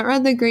I haven't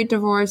read The Great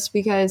Divorce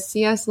because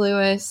C.S.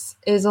 Lewis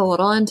is a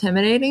little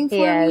intimidating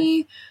for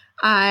me.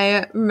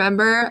 I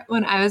remember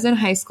when I was in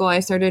high school, I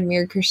started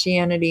Mere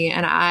Christianity,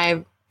 and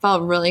I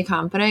felt really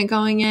confident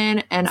going in,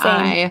 and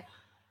I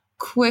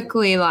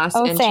quickly lost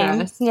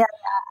interest. Same. Yeah,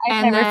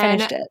 I never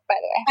finished it, by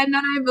the way. And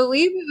then I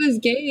believe it was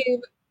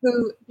Gabe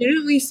who,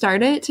 didn't we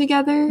start it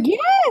together?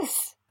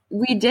 Yes.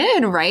 We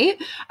did, right?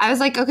 I was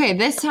like, okay,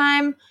 this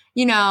time,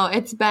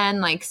 it's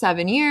been like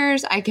 7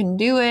 years. I can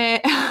do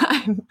it.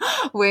 I'm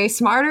way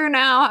smarter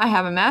now. I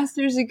have a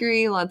master's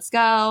degree. Let's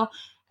go.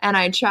 And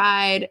I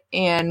tried.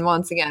 And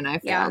once again, I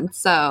failed. Yeah.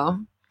 So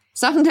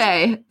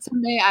someday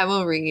I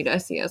will read a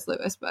C.S.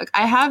 Lewis book.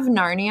 I have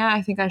Narnia.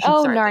 I think I should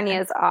start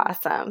Narnia is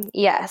awesome.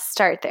 Yes,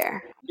 start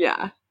there.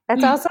 Yeah.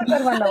 That's also a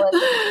good one to listen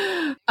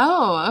to.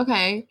 Oh,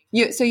 okay.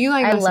 So you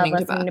like listening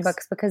to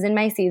books because in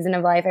my season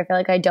of life, I feel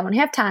like I don't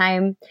have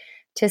time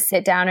to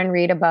sit down and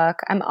read a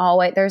book.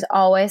 There's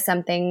always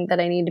something that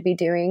I need to be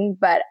doing,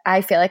 but I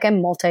feel like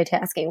I'm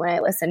multitasking when I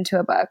listen to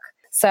a book.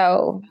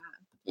 So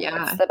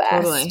that's the best.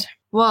 Totally.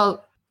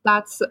 Well,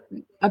 that's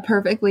a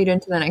perfect lead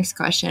into the next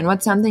question.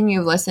 What's something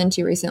you've listened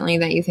to recently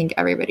that you think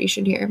everybody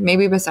should hear?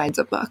 Maybe besides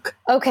a book.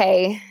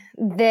 Okay.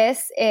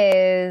 This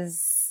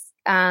is,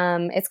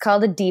 it's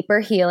called A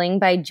Deeper Healing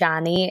by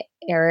Joni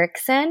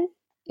Eareckson.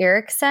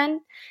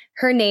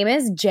 Her name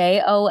is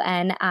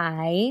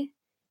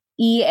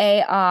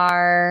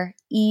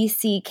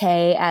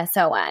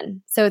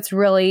JONIEARECKSON. So it's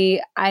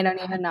really, I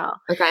don't even know.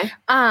 Okay.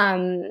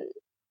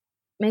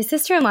 My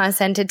sister-in-law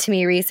sent it to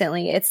me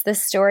recently. It's the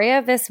story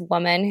of this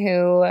woman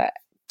who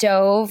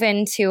dove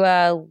into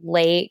a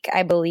lake,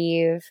 I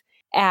believe,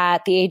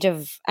 at the age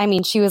of,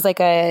 she was like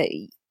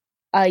a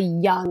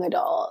young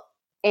adult,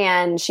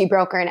 and she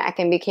broke her neck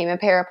and became a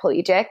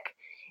paraplegic.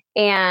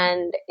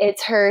 And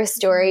it's her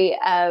story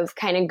of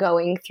kind of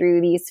going through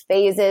these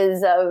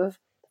phases of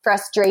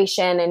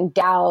frustration and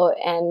doubt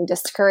and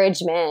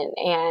discouragement,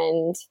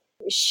 and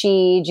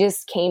she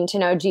just came to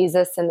know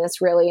Jesus in this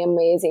really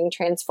amazing,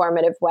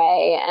 transformative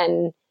way.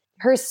 And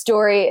her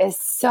story is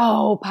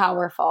so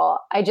powerful.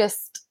 I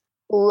just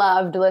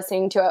loved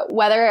listening to it.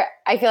 Whether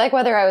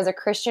I was a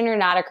Christian or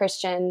not a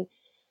Christian,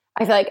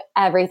 I feel like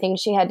everything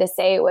she had to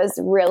say was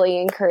really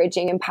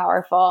encouraging and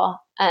powerful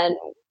and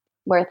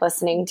worth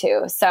listening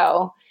to.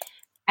 So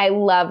I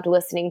loved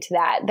listening to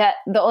that.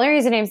 The only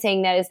reason I'm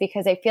saying that is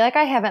because I feel like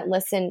I haven't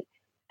listened.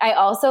 I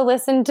also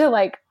listened to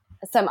like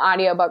some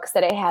audiobooks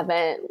that I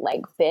haven't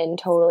like been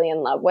totally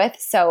in love with.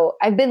 So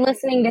I've been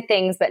listening to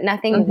things, but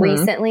nothing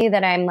recently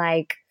that I'm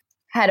like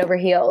head over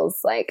heels.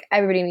 Like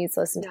everybody needs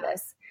to listen to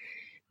this.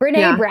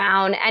 Brene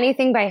Brown,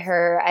 anything by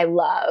her, I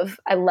love.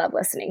 I love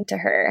listening to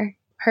her.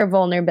 Her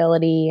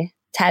vulnerability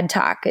TED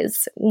Talk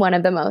is one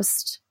of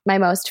my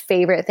most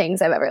favorite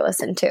things I've ever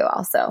listened to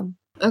also.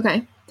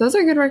 Okay. Those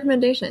are good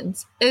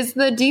recommendations. Is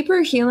the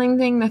deeper healing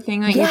thing the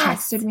thing that you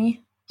texted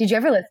me? Did you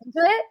ever listen to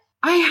it?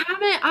 I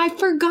haven't. I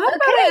forgot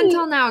about it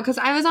until now because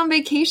I was on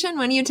vacation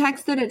when you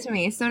texted it to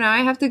me. So now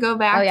I have to go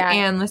back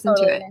and listen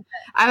to it.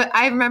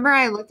 I remember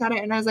I looked at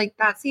it and I was like,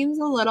 that seems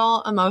a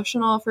little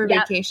emotional for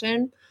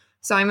vacation.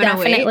 So I'm going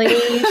to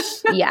wait.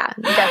 Yeah,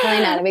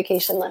 definitely not a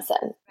vacation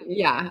listen.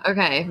 Yeah.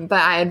 Okay.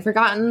 But I had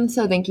forgotten.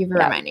 So thank you for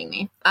reminding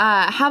me.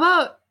 How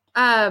about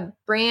a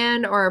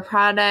brand or a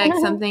product,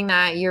 something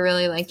that you're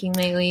really liking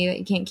lately that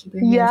you can't keep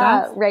your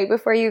hands off? Right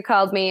before you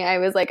called me, I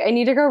was like, I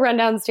need to go run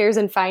downstairs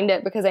and find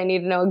it because I need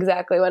to know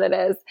exactly what it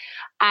is.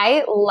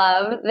 I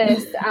love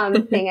this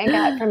thing I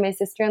got from my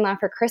sister-in-law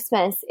for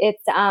Christmas.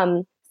 It's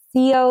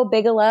C.O.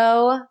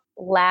 Bigelow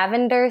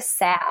Lavender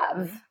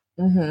Salve.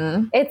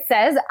 Mm-hmm. It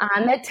says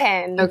on the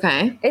tin.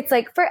 Okay. It's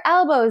like for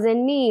elbows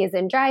and knees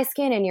and dry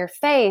skin in your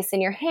face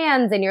and your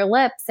hands and your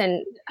lips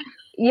and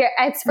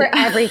it's for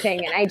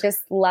everything. And I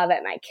just love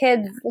it. My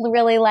kids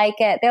really like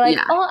it. They're like,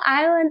 oh,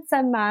 I want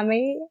some,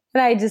 mommy.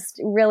 And I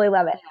just really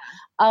love it.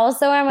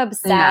 Also, I'm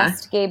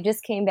obsessed. Gabe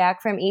just came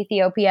back from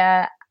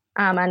Ethiopia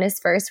on his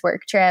first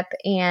work trip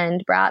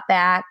and brought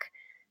back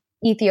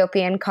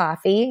Ethiopian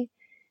coffee.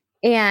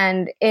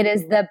 And it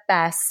is the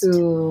best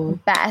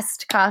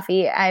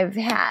coffee I've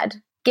had.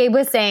 Gabe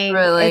was saying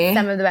it's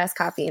some of the best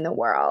coffee in the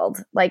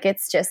world. Like,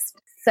 it's just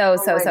so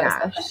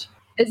special.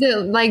 Is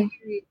it like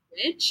very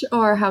rich,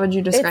 or how would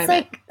you describe it? It's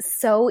like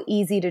so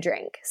easy to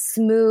drink.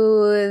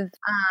 Smooth.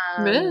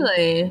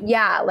 Really?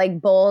 Yeah, like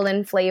bold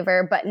in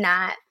flavor, but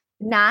not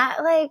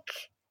like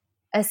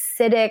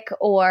acidic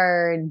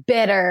or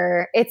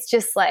bitter. It's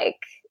just like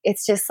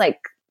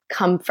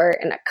comfort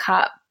in a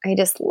cup. I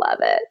just love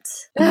it.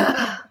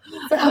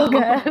 So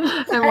good.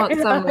 I want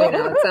some right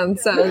now. It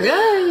sounds so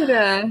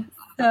good.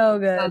 So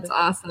good. That's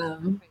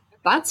awesome.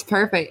 That's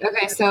perfect.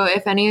 Okay, so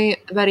if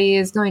anybody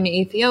is going to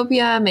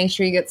Ethiopia, make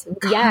sure you get some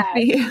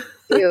coffee.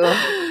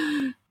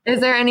 Yeah. Is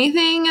there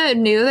anything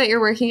new that you're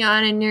working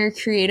on in your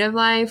creative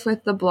life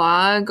with the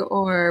blog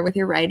or with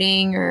your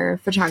writing or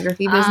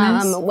photography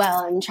business?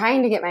 Well, I'm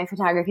trying to get my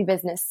photography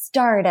business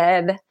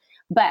started,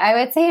 but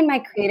I would say in my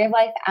creative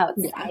life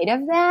outside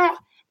of that,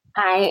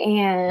 I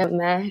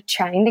am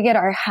trying to get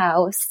our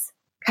house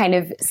kind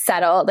of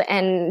settled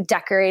and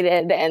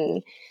decorated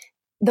and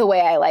the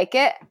way I like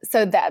it.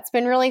 So that's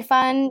been really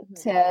fun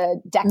to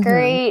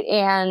decorate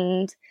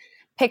and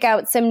pick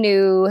out some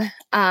new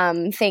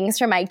things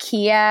from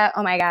IKEA.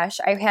 Oh my gosh,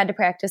 I've had to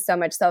practice so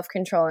much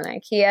self-control in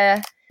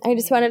IKEA. I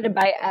just wanted to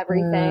buy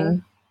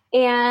everything.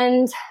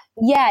 And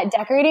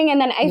decorating.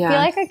 And then I feel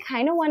like I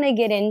kind of want to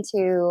get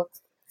into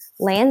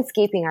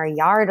landscaping our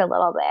yard a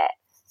little bit.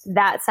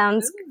 That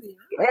sounds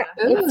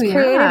it's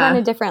creative on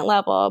a different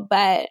level,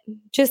 but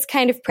just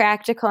kind of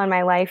practical in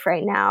my life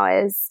right now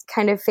is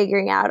kind of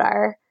figuring out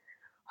our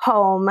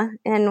home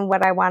and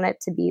what I want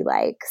it to be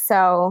like.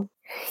 So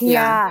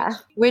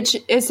which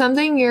is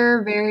something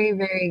you're very,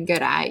 very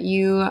good at.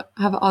 You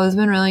have always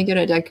been really good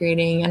at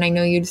decorating, and I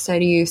know you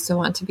said you used to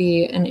want to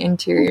be an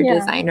interior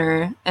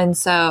designer. And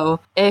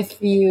so if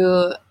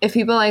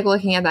people like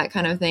looking at that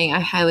kind of thing, I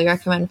highly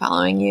recommend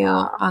following you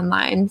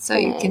online so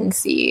you can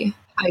see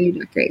how you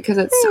decorate, because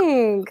it's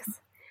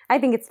I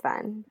think it's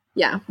fun.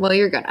 Yeah, well,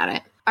 you're good at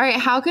it. All right,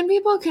 how can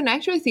people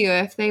connect with you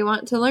if they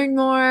want to learn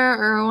more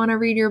or want to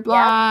read your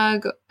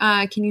blog?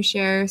 Can you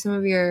share some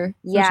of your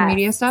social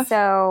media stuff?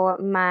 So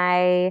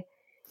my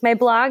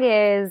blog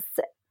is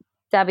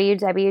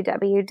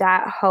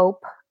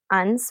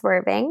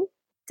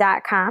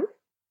www.hopeunswerving.com,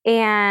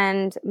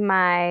 and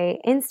my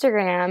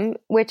Instagram,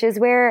 which is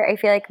where I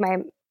feel like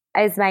my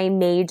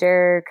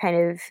major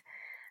kind of,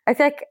 I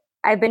feel like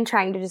I've been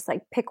trying to just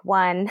like pick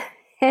one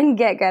and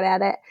get good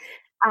at it.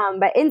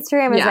 But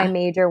Instagram is my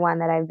major one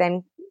that I've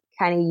been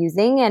kind of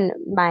using, and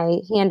my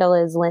handle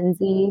is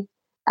Lindsay,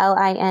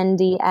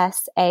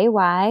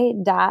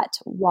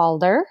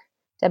 LINDSAY.Walder,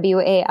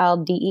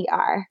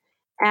 WALDER.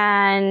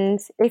 And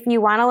if you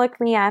want to look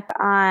me up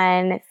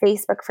on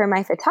Facebook for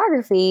my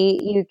photography,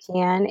 you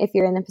can, if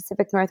you're in the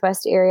Pacific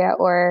Northwest area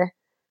or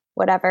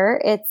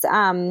whatever. It's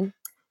on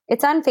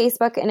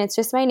Facebook, and it's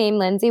just my name,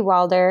 Lindsay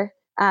Walder,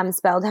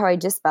 spelled how I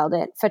just spelled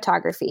it,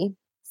 photography.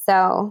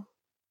 So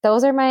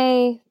those are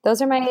my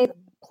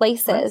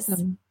places.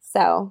 Awesome.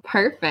 So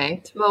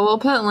perfect. Well, we'll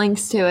put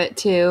links to it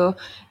too,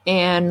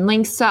 and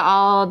links to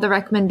all the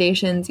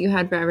recommendations you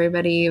had for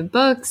everybody,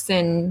 books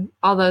and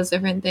all those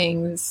different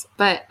things.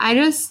 But I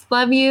just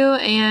love you,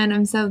 and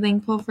I'm so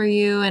thankful for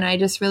you, and I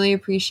just really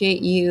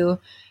appreciate you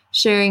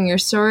sharing your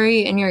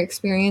story and your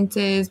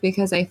experiences,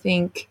 because I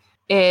think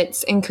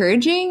it's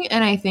encouraging,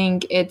 and I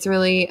think it's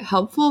really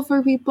helpful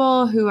for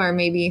people who are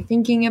maybe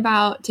thinking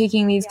about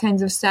taking these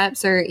kinds of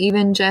steps, or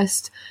even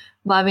just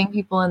loving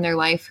people in their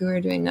life who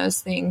are doing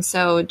those things.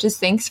 So just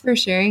thanks for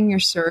sharing your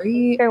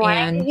story. For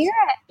wanting to hear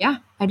it. Yeah,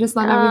 I just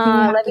love everything you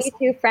have love you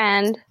too,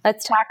 friend.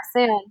 Let's talk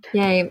soon.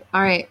 Yay.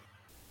 All right.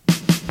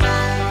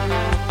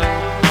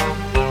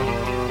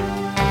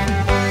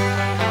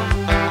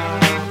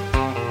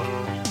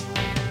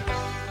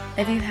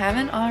 If you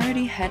haven't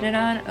already headed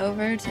on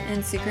over to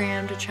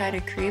Instagram to try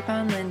to creep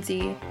on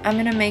Lindsay, I'm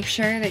going to make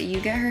sure that you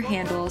get her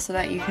handle so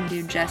that you can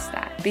do just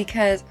that.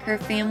 because her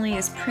family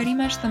is pretty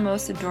much the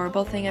most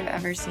adorable thing I've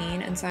ever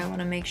seen, and so I want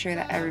to make sure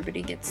that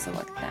everybody gets to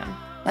look at them.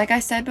 Like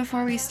I said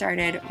before we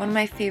started, one of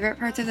my favorite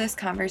parts of this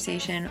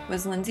conversation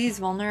was Lindsay's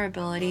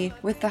vulnerability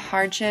with the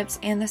hardships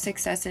and the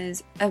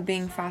successes of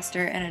being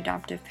foster and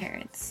adoptive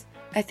parents.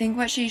 I think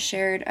what she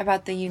shared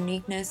about the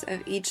uniqueness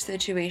of each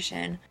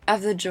situation,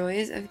 of the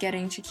joys of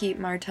getting to keep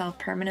Martel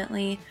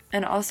permanently,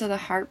 and also the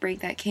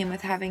heartbreak that came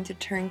with having to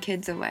turn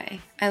kids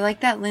away. I like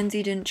that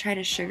Lindsay didn't try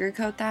to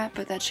sugarcoat that,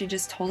 but that she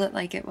just told it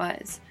like it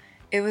was.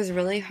 It was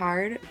really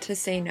hard to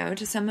say no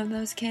to some of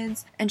those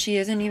kids, and she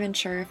isn't even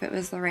sure if it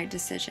was the right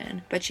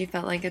decision, but she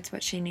felt like it's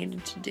what she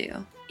needed to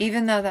do.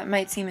 Even though that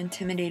might seem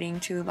intimidating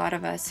to a lot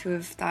of us who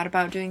have thought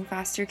about doing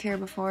foster care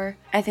before,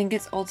 I think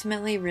it's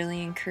ultimately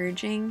really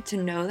encouraging to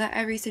know that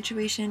every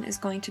situation is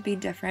going to be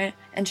different,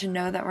 and to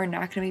know that we're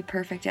not going to be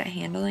perfect at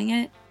handling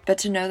it, but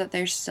to know that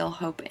there's still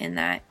hope in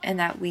that, and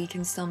that we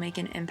can still make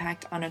an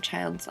impact on a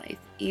child's life,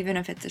 even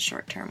if it's a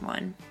short-term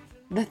one.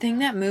 The thing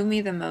that moved me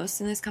the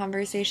most in this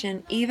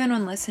conversation, even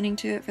when listening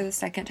to it for the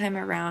second time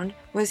around,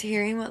 was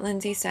hearing what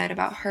Lindsay said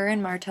about her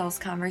and Martel's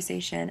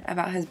conversation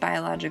about his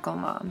biological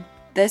mom.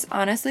 This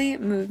honestly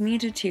moved me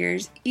to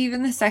tears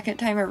even the second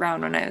time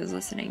around when I was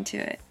listening to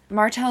it.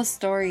 Martel's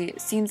story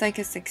seems like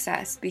a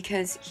success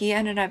because he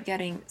ended up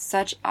getting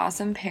such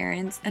awesome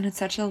parents and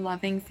such a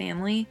loving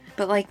family,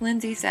 but like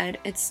Lindsay said,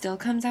 it still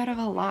comes out of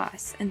a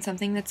loss and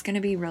something that's going to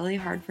be really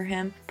hard for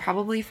him,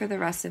 probably for the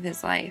rest of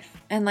his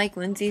life. And like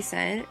Lindsay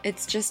said,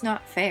 it's just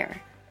not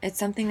fair. It's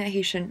something that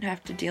he shouldn't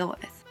have to deal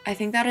with. I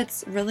think that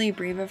it's really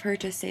brave of her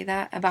to say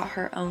that about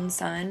her own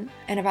son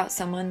and about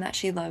someone that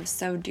she loves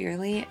so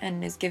dearly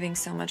and is giving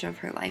so much of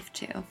her life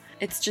to.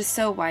 It's just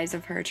so wise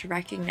of her to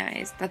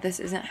recognize that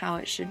this isn't how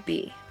it should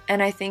be.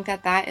 And I think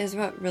that that is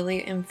what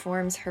really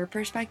informs her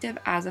perspective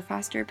as a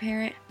foster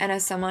parent and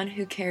as someone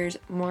who cares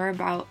more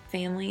about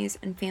families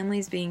and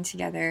families being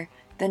together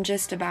than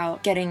just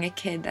about getting a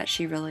kid that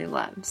she really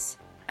loves.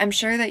 I'm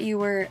sure that you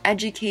were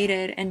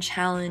educated and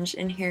challenged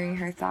in hearing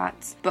her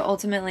thoughts, but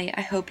ultimately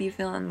I hope you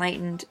feel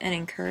enlightened and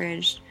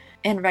encouraged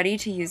and ready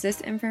to use this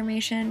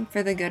information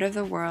for the good of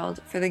the world,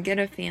 for the good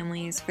of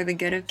families, for the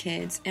good of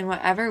kids, in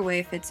whatever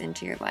way fits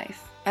into your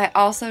life. I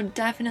also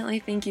definitely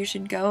think you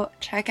should go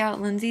check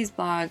out Lindsay's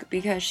blog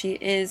because she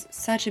is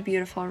such a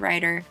beautiful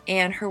writer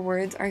and her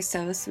words are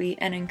so sweet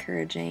and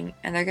encouraging,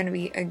 and they're going to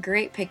be a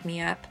great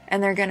pick-me-up,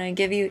 and they're going to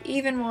give you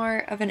even more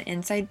of an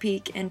inside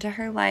peek into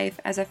her life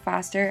as a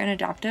foster and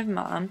adoptive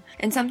mom.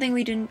 And something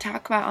we didn't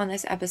talk about on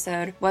this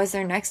episode was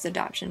their next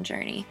adoption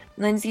journey.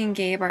 Lindsay and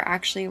Gabe are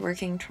actually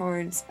working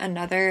towards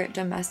another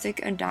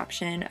domestic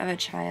adoption of a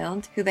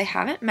child who they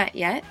haven't met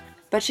yet,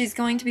 but she's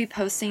going to be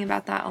posting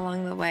about that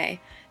along the way.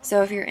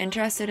 So if you're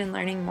interested in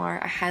learning more,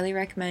 I highly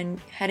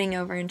recommend heading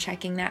over and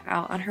checking that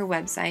out on her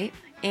website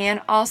and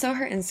also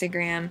her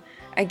Instagram.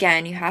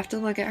 Again, you have to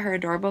look at her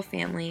adorable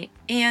family,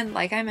 and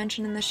like I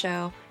mentioned in the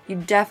show, you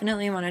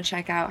definitely want to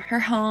check out her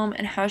home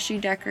and how she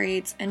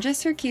decorates and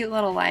just her cute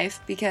little life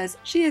because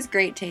she has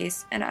great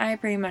taste and I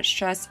pretty much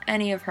trust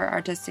any of her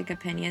artistic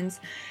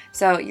opinions,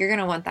 so you're going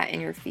to want that in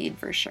your feed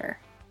for sure.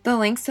 The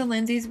links to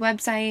Lindsay's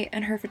website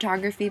and her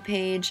photography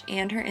page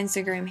and her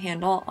Instagram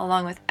handle,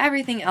 along with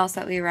everything else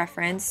that we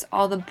referenced,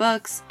 all the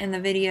books and the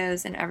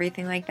videos and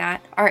everything like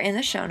that, are in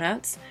the show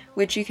notes,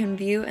 which you can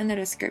view in the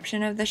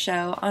description of the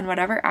show on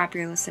whatever app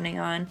you're listening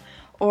on,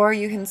 or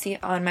you can see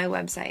on my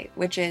website,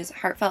 which is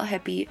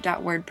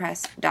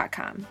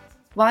heartfelthippie.wordpress.com.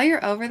 While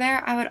you're over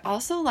there, I would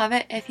also love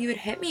it if you would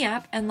hit me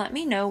up and let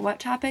me know what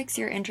topics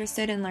you're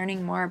interested in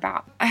learning more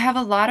about. I have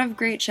a lot of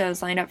great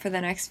shows lined up for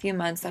the next few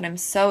months that I'm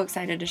so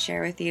excited to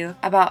share with you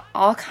about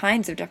all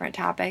kinds of different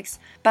topics,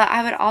 but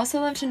I would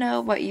also love to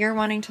know what you're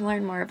wanting to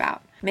learn more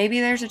about.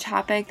 Maybe there's a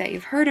topic that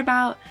you've heard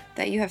about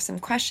that you have some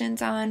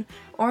questions on,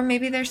 or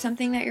maybe there's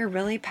something that you're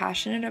really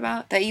passionate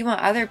about that you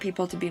want other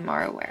people to be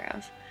more aware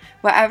of.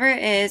 Whatever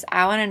it is,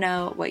 I want to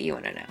know what you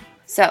want to know.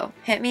 So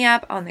hit me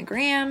up on the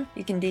gram,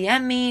 you can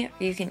DM me, or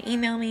you can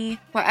email me,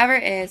 whatever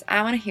it is,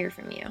 I want to hear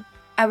from you.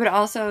 I would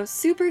also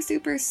super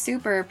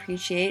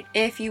appreciate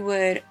if you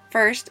would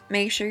first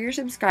make sure you're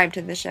subscribed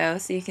to the show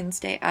so you can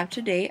stay up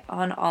to date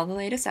on all the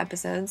latest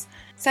episodes.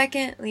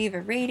 Second, leave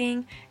a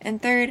rating.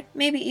 And third,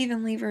 maybe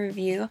even leave a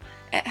review.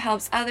 It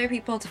helps other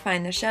people to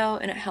find the show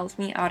and it helps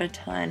me out a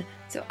ton.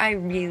 So I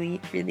really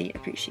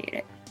appreciate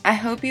it. I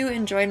hope you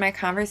enjoyed my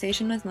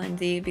conversation with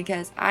Lindsay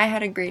because I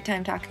had a great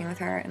time talking with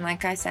her, and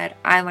like I said,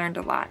 I learned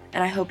a lot,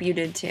 and I hope you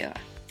did too.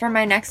 For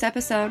my next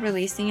episode,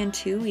 releasing in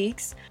 2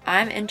 weeks,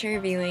 I'm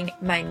interviewing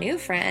my new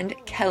friend,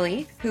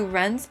 Kelly, who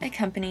runs a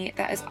company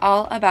that is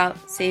all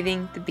about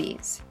saving the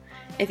bees.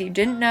 If you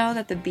didn't know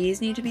that the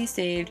bees need to be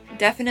saved,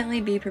 definitely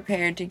be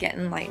prepared to get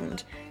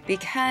enlightened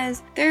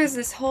because there's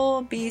this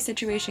whole bee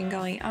situation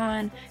going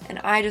on, and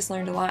I just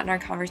learned a lot in our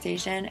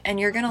conversation, and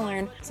you're going to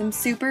learn some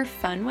super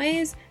fun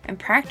ways and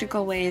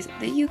practical ways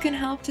that you can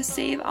help to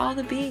save all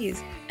the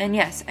bees. And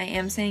yes, I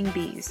am saying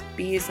bees.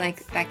 Bees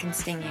like that can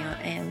sting you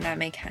and that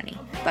make honey.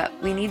 But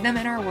we need them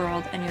in our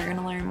world, and you're going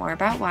to learn more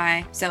about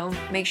why. So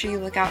make sure you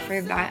look out for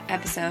that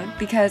episode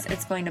because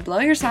it's going to blow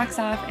your socks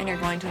off and you're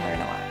going to learn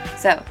a lot.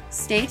 So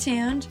stay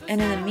tuned,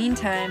 and in the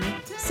meantime,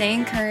 stay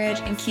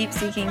encouraged and keep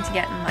seeking to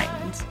get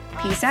enlightened.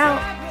 Peace out.